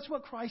 Because that's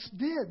what Christ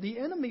did. The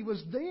enemy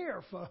was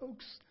there,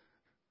 folks.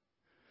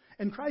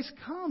 And Christ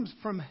comes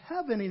from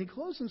heaven and he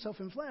clothes himself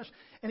in flesh.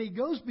 And he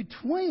goes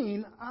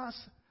between us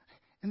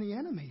and the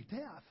enemy,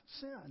 death,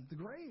 sin, the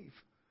grave.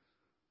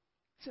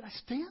 He said, I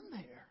stand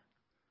there.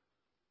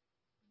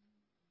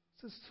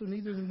 So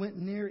neither went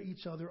near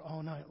each other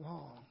all night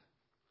long.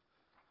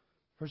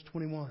 Verse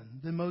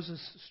 21. Then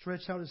Moses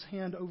stretched out his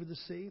hand over the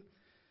sea.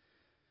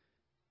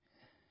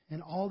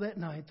 And all that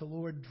night the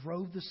Lord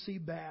drove the sea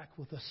back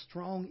with a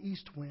strong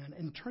east wind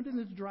and turned it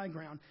into dry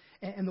ground.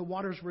 And the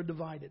waters were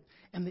divided.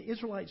 And the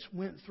Israelites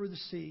went through the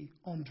sea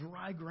on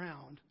dry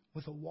ground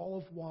with a wall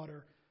of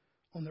water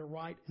on their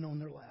right and on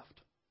their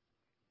left.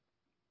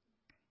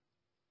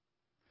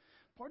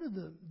 Part of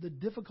the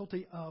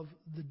difficulty of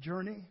the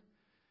journey,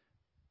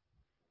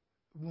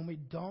 when we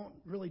don't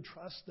really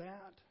trust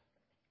that,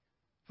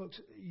 folks,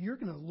 you're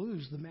going to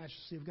lose the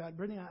majesty of God.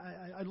 Brittany,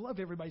 I love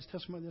everybody's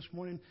testimony this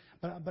morning,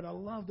 but I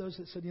love those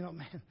that said,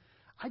 man,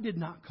 I did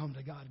not come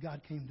to God.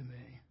 God came to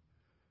me.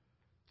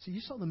 See,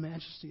 you saw the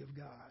majesty of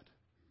God.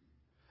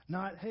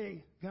 Not,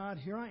 hey, God,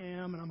 here I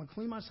am, and I'm going to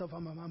clean myself.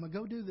 I'm going to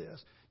go do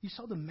this. You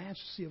saw the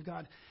majesty of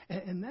God.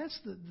 And that's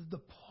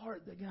the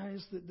part, that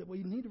guys, that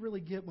we need to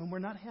really get when we're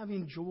not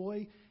having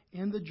joy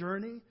in the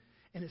journey.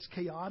 and it's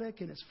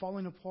chaotic and it's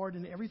falling apart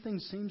and everything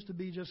seems to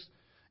be just,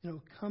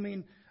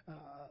 coming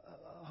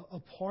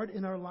apart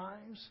in our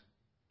lives,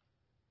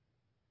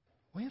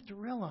 we have to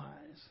realize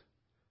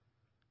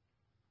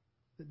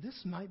that this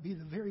might be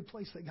the very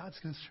place that God's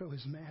going to show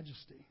His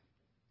majesty.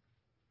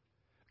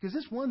 Because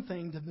it's one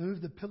thing to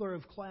move the pillar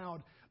of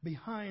cloud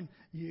behind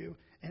you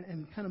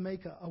and kind of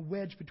make a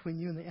wedge between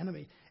you and the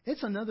enemy.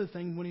 It's another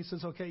thing when He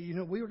says, okay,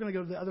 we were going to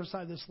go to the other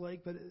side of this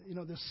lake, but,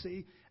 this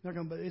sea, but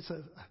it's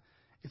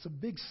a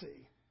big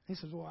sea. He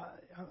says, well,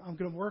 I'm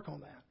going to work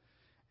on that.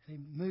 And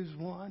He moves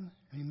one,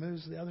 and He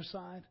moves the other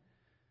side,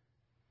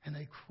 and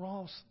they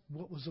cross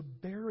what was a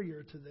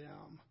barrier to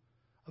them,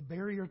 a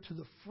barrier to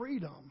the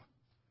freedom.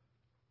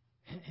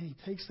 And He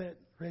takes that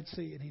Red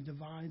Sea and He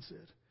divides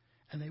it.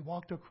 And they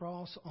walked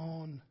across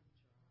on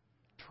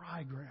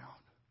dry ground.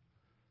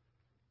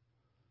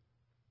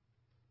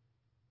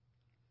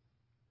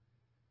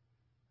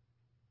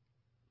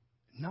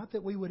 Not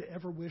that we would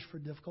ever wish for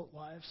difficult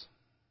lives.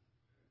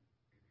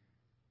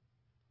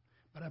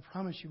 But I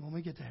promise you, when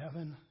we get to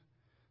heaven,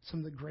 some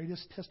of the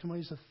greatest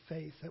testimonies of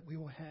faith that we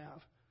will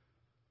have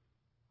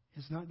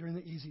is not during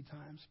the easy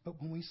times,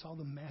 but when we saw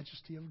the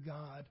majesty of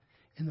God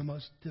in the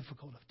most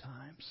difficult of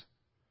times.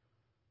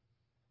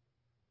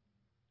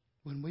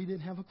 When we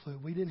didn't have a clue,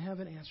 we didn't have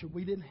an answer,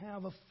 we didn't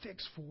have a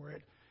fix for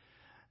it.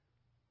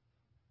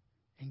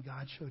 And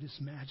God showed His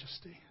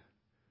majesty.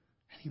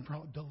 And He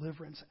brought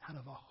deliverance out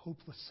of a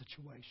hopeless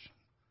situation.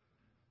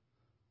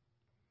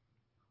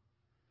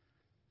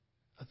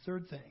 A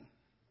third thing,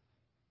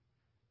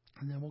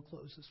 and then we'll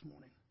close this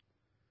morning.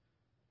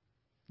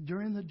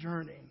 During the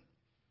journey,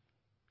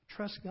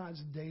 trust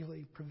God's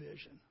daily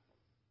provision.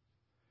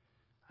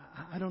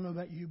 I don't know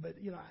about you, but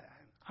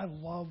I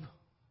love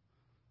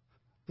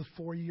the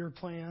 4-year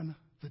plan,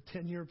 the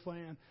 10-year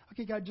plan.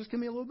 Okay, God, just give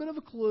me a little bit of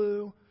a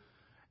clue.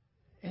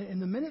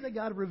 And the minute that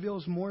God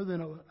reveals more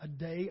than a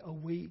day, a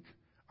week,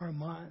 or a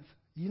month,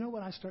 you know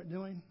what I start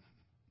doing?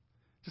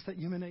 Just that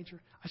human nature.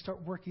 I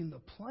start working the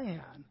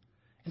plan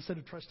instead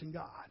of trusting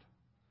God.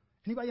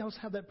 Anybody else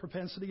have that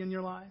propensity in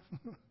your life?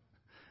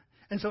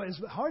 And so as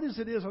hard as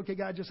it is, okay,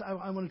 God,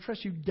 I want to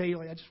trust you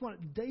daily. I just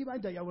want day by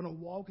day, I want to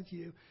walk with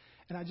you.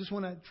 And I just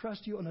want to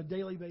trust you on a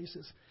daily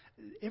basis.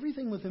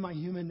 Everything within my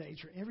human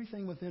nature,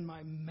 everything within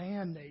my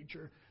man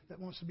nature that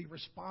wants to be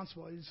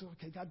responsible is,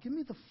 okay, God, give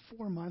me the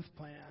 4-month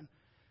plan.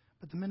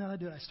 But the minute I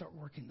do it, I start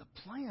working the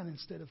plan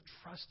instead of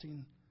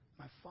trusting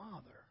my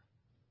Father.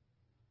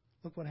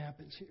 Look what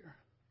happens here.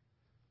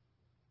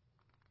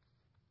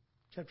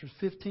 Chapters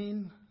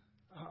 15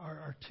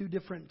 are 2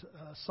 different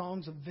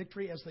songs of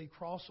victory as they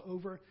cross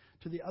over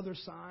to the other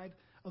side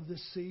of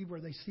this sea where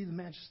they see the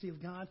majesty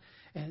of God.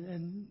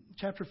 And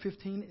chapter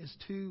 15 is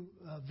 2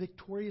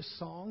 victorious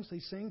songs they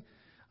sing,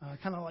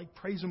 kind of like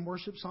praise and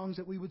worship songs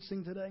that we would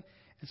sing today.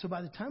 And so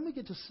by the time we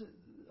get to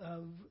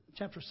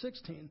chapter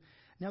 16,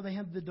 now they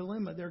have the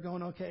dilemma. They're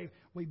going, okay,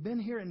 we've been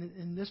here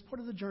in this part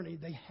of the journey.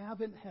 They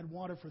haven't had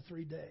water for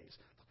 3 days.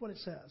 Look what it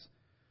says.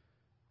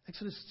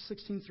 Exodus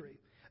 16:3.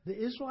 The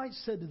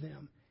Israelites said to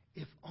them,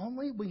 if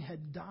only we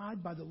had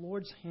died by the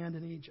Lord's hand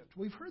in Egypt.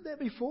 We've heard that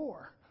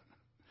before.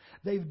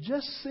 They've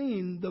just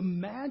seen the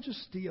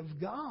majesty of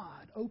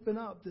God open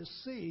up this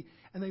sea,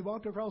 and they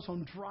walked across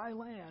on dry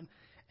land.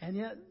 And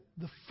yet,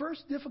 the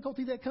first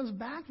difficulty that comes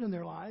back in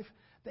their life,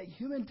 that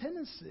human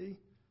tendency,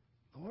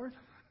 Lord,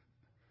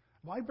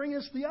 why bring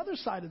us the other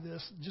side of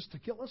this just to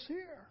kill us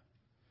here?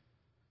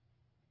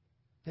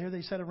 There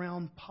they sat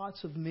around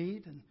pots of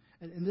meat,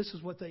 and this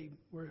is what they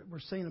were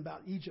saying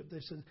about Egypt.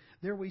 They said,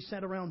 there we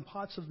sat around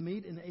pots of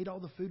meat and ate all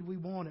the food we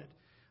wanted.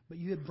 But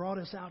you had brought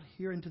us out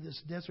here into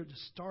this desert to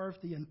starve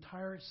the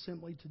entire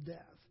assembly to death.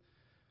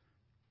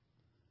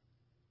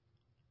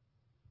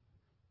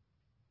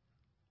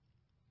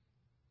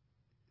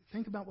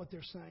 Think about what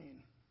they're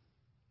saying.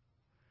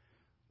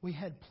 We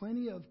had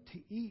plenty to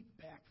eat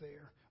back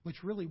there,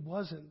 which really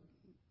wasn't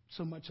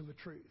so much of a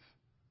truth.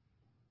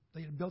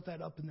 They had built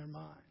that up in their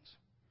minds.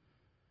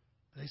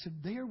 They said,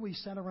 there we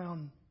sat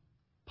around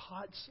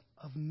pots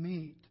of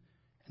meat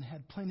and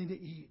had plenty to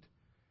eat,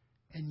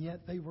 and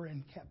yet they were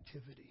in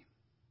captivity.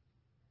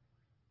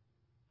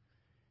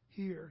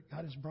 Here,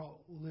 God has brought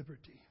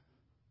liberty,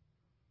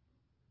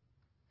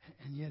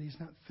 and yet He's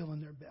not filling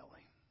their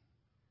belly.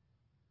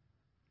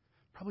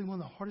 Probably one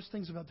of the hardest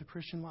things about the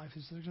Christian life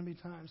is there's going to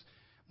be times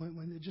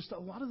when just a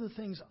lot of the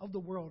things of the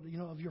world,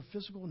 of your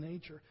physical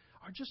nature,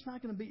 are just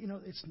not going to be,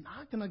 it's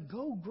not going to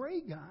go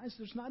great, guys.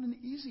 There's not an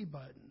easy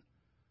button.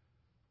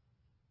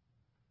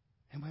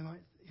 And we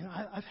might,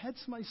 I've had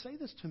somebody say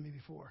this to me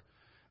before.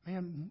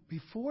 Man,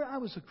 before I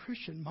was a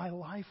Christian, my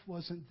life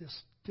wasn't this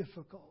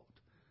difficult.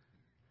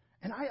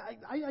 And I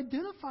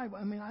identify,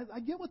 I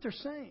get what they're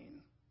saying.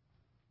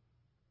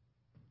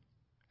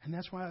 And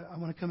that's why I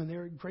want to come in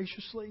there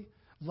graciously,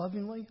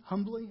 lovingly,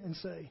 humbly, and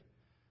say,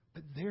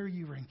 but there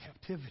you were in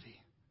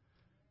captivity,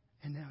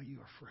 and now you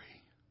are free.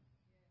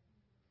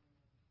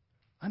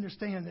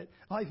 Understand that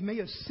life may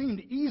have seemed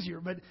easier,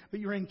 but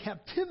you're in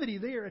captivity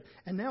there,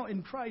 and now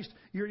in Christ,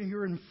 you're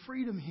in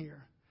freedom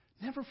here.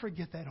 Never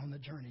forget that on the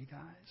journey, guys.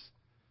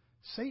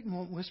 Satan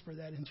won't whisper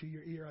that into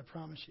your ear, I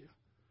promise you.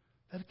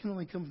 That can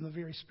only come from the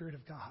very Spirit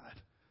of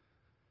God.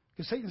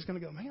 Because Satan's going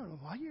to go, man,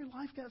 why your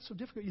life got so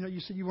difficult? You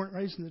said you weren't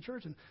raised in the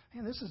church, and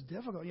man, this is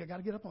difficult. You got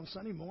to get up on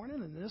Sunday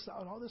morning, and this,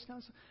 all this kind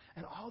of stuff,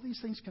 and all these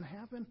things can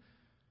happen.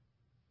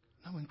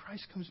 No, when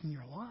Christ comes in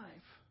your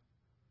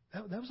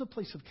life, that was a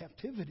place of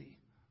captivity,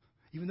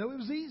 even though it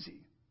was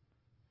easy.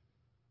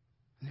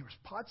 And there was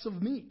pots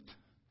of meat,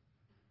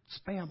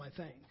 spam, I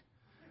think,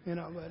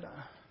 but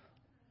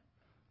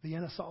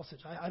Vienna sausage,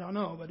 I don't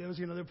know, but it was,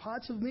 there were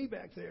pots of meat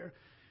back there,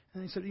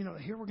 and they said,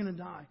 here we're going to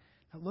die.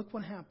 Now look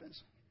what happens.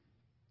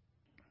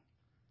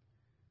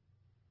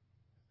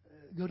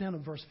 Go down to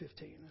verse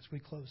 15 as we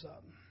close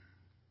up.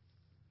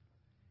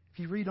 If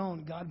you read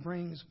on, God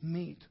brings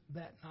meat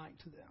that night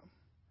to them.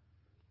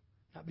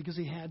 Not because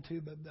he had to,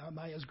 but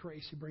by his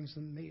grace, he brings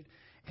them meat.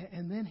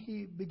 And then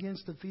he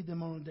begins to feed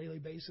them on a daily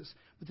basis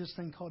with this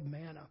thing called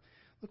manna.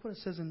 Look what it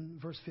says in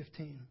verse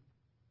 15.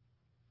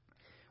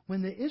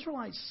 When the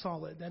Israelites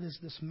saw it, that is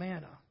this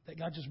manna that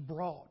God just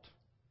brought,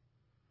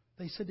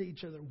 they said to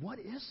each other, what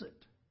is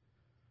it?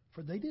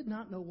 For they did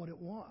not know what it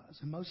was.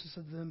 And Moses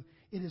said to them,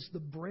 it is the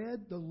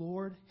bread the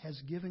Lord has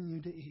given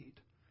you to eat.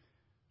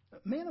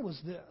 Manna was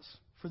this,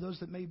 for those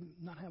that may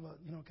not have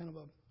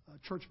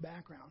a church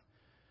background.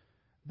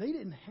 They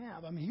didn't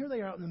have, here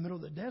they are out in the middle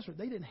of the desert.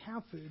 They didn't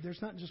have food.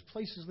 There's not just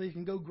places they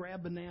can go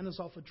grab bananas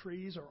off of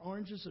trees or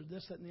oranges or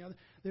this, that, and the other.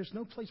 There's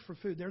no place for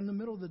food. They're in the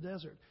middle of the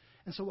desert.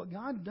 And so what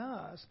God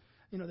does,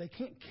 they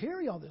can't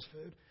carry all this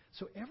food.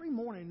 So every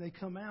morning they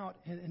come out,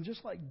 and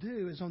just like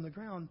dew is on the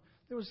ground,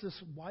 there was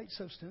this white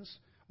substance.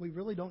 We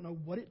really don't know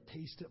what it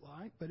tasted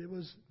like, but it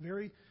was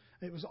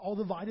all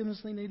the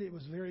vitamins they needed. It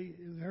was very,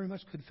 very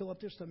much could fill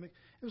up their stomach.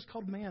 It was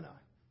called manna.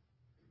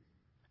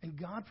 And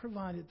God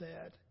provided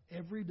that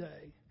every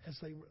day as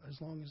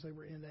long as they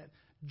were in that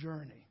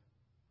journey.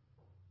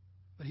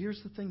 But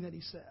here's the thing that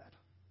he said.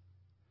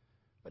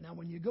 But now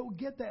when you go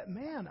get that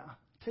manna,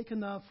 take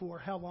enough for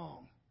how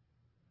long?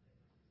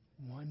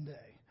 One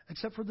day.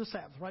 Except for the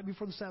Sabbath. Right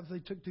before the Sabbath, they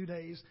took 2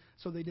 days,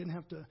 so they didn't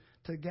have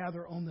to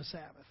gather on the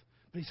Sabbath.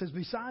 But he says,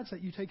 besides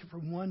that, you take it for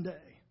 1 day.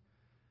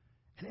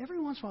 And every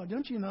once in a while,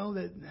 don't you know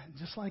that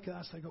just like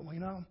us, they go,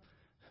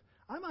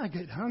 I might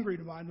get hungry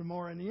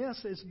tomorrow. And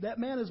yes, that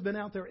manna's been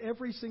out there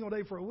every single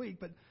day for a week.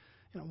 But,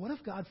 what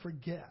if God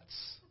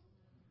forgets?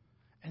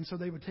 And so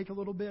they would take a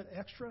little bit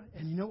extra,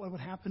 and you know what would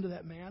happen to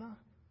that manna?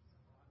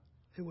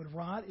 It would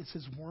rot. It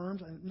says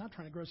worms. I'm not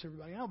trying to gross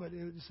everybody out, but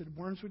it said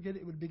worms would get it.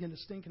 It would begin to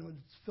stink, and it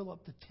would fill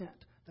up the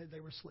tent that they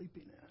were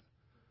sleeping in.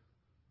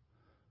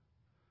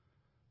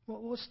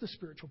 Well, what's the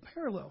spiritual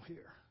parallel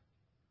here?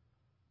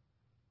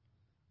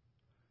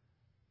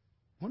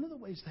 One of the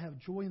ways to have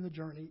joy in the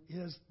journey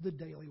is the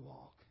daily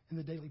walk and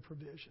the daily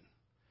provision.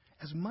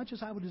 As much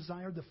as I would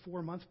desire the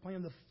 4-month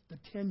plan, the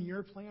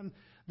 10-year plan,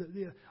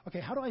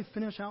 how do I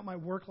finish out my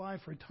work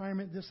life,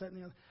 retirement, this, that, and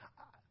the other?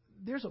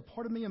 There's a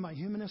part of me in my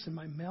humanness and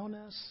my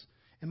maleness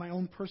and my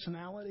own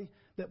personality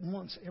that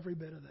wants every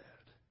bit of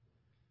that.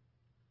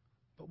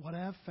 But what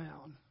I've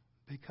found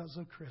because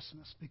of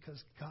Christmas,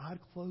 because God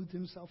clothed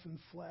himself in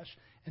flesh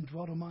and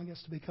dwelt among us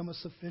to become a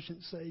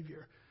sufficient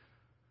Savior,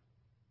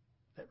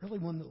 that really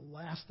one of the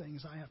last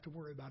things I have to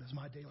worry about is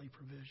my daily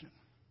provision.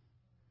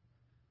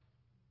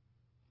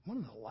 One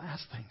of the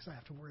last things I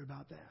have to worry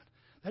about that.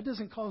 That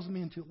doesn't cause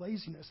me into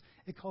laziness.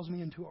 It calls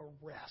me into a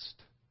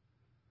rest.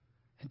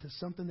 Into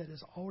something that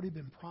has already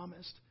been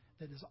promised,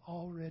 that has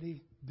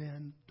already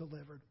been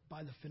delivered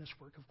by the finished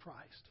work of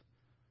Christ.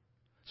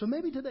 So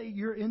maybe today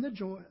you're in the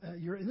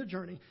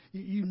journey.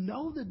 You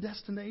know the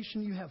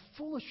destination. You have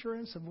full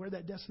assurance of where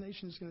that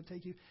destination is going to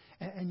take you,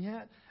 and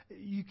yet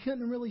you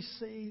can't really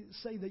say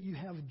that you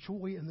have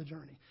joy in the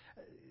journey.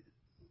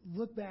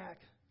 Look back,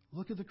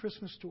 look at the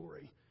Christmas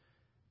story,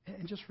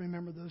 and just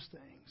remember those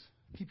things.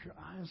 Keep your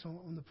eyes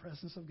on the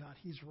presence of God.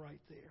 He's right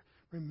there.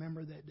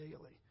 Remember that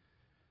daily.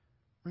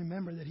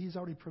 Remember that he's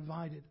already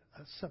provided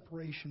a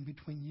separation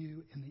between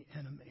you and the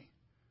enemy.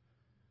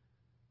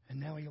 And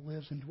now he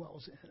lives and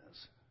dwells in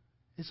us.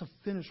 It's a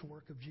finished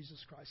work of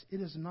Jesus Christ. It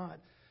is not,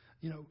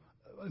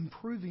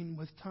 improving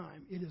with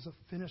time. It is a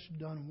finished,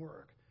 done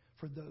work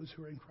for those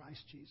who are in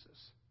Christ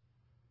Jesus.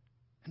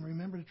 And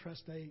remember to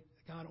trust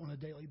God on a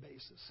daily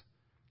basis.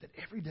 That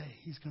every day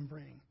he's going to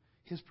bring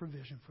his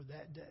provision for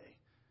that day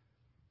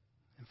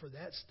and for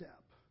that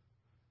step.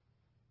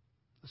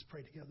 Let's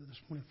pray together this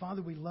morning.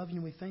 Father, we love you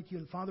and we thank you.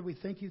 And Father, we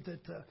thank you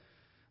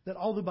that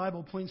all the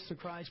Bible points to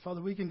Christ. Father,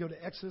 we can go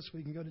to Exodus.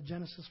 We can go to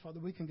Genesis. Father,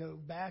 we can go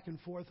back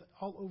and forth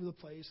all over the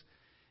place.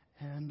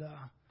 And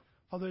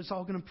Father, it's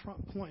all going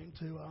to point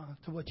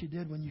to what you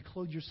did when you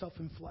clothed yourself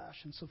in flesh.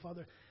 And so,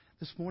 Father,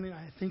 this morning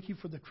I thank you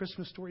for the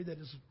Christmas story that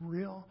is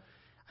real.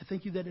 I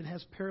thank you that it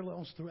has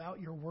parallels throughout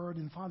your word.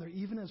 And Father,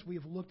 even as we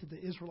have looked at the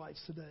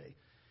Israelites today,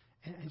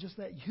 and just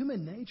that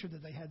human nature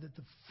that they had, that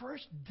the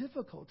first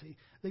difficulty,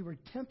 they were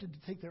tempted to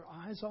take their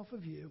eyes off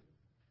of you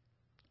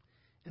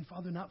and,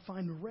 Father, not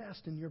find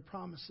rest in your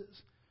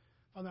promises.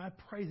 Father, I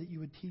pray that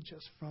you would teach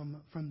us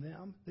from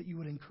them, that you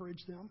would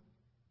encourage them,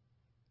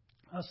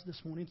 us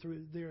this morning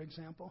through their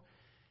example.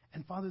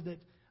 And, Father, that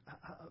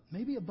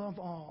maybe above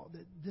all,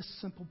 that this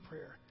simple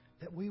prayer,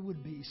 that we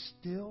would be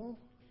still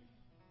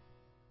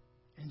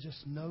and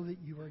just know that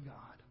you are God.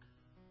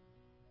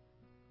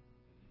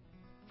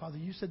 Father,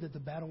 you said that the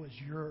battle is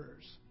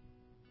yours.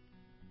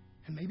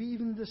 And maybe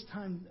even this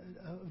time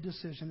of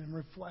decision and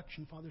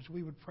reflection, Father, as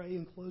we would pray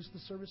and close the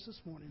service this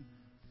morning,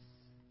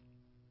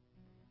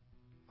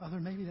 Father,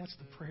 maybe that's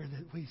the prayer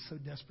that we so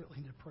desperately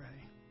need to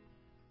pray.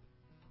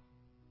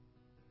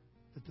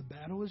 That the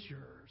battle is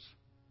yours,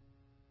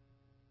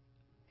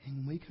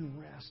 and we can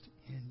rest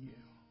in you.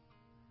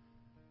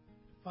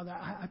 Father,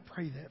 I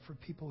pray that for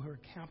people who are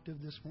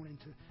captive this morning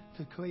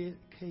to create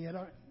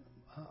our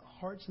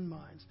hearts and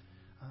minds,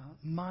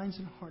 minds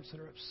and hearts that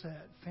are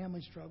upset,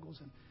 family struggles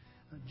and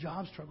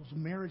job struggles,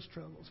 marriage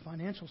struggles,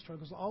 financial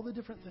struggles, all the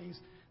different things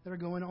that are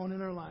going on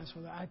in our lives.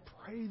 Father, I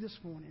pray this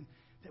morning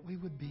that we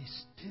would be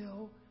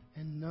still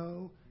and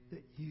know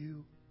that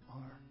you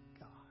are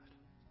God.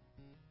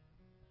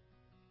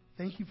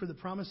 Thank you for the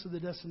promise of the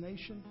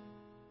destination.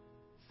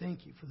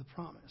 Thank you for the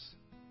promise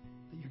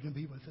that you're going to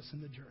be with us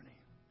in the journey.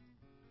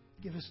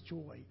 Give us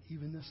joy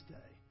even this day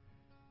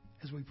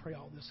as we pray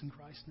all this in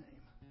Christ's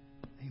name.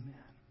 Amen.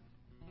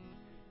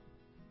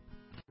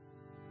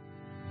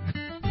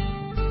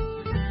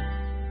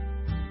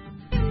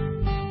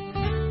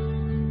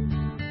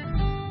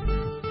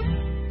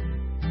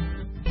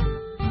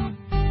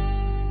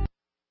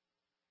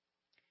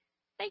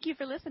 Thank you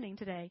for listening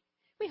today.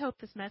 We hope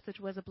this message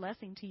was a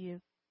blessing to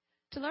you.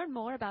 To learn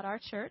more about our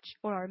church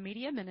or our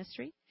media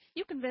ministry,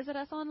 you can visit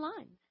us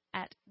online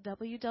at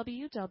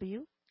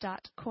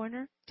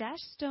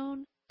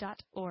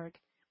www.corner-stone.org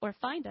or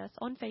find us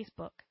on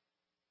Facebook.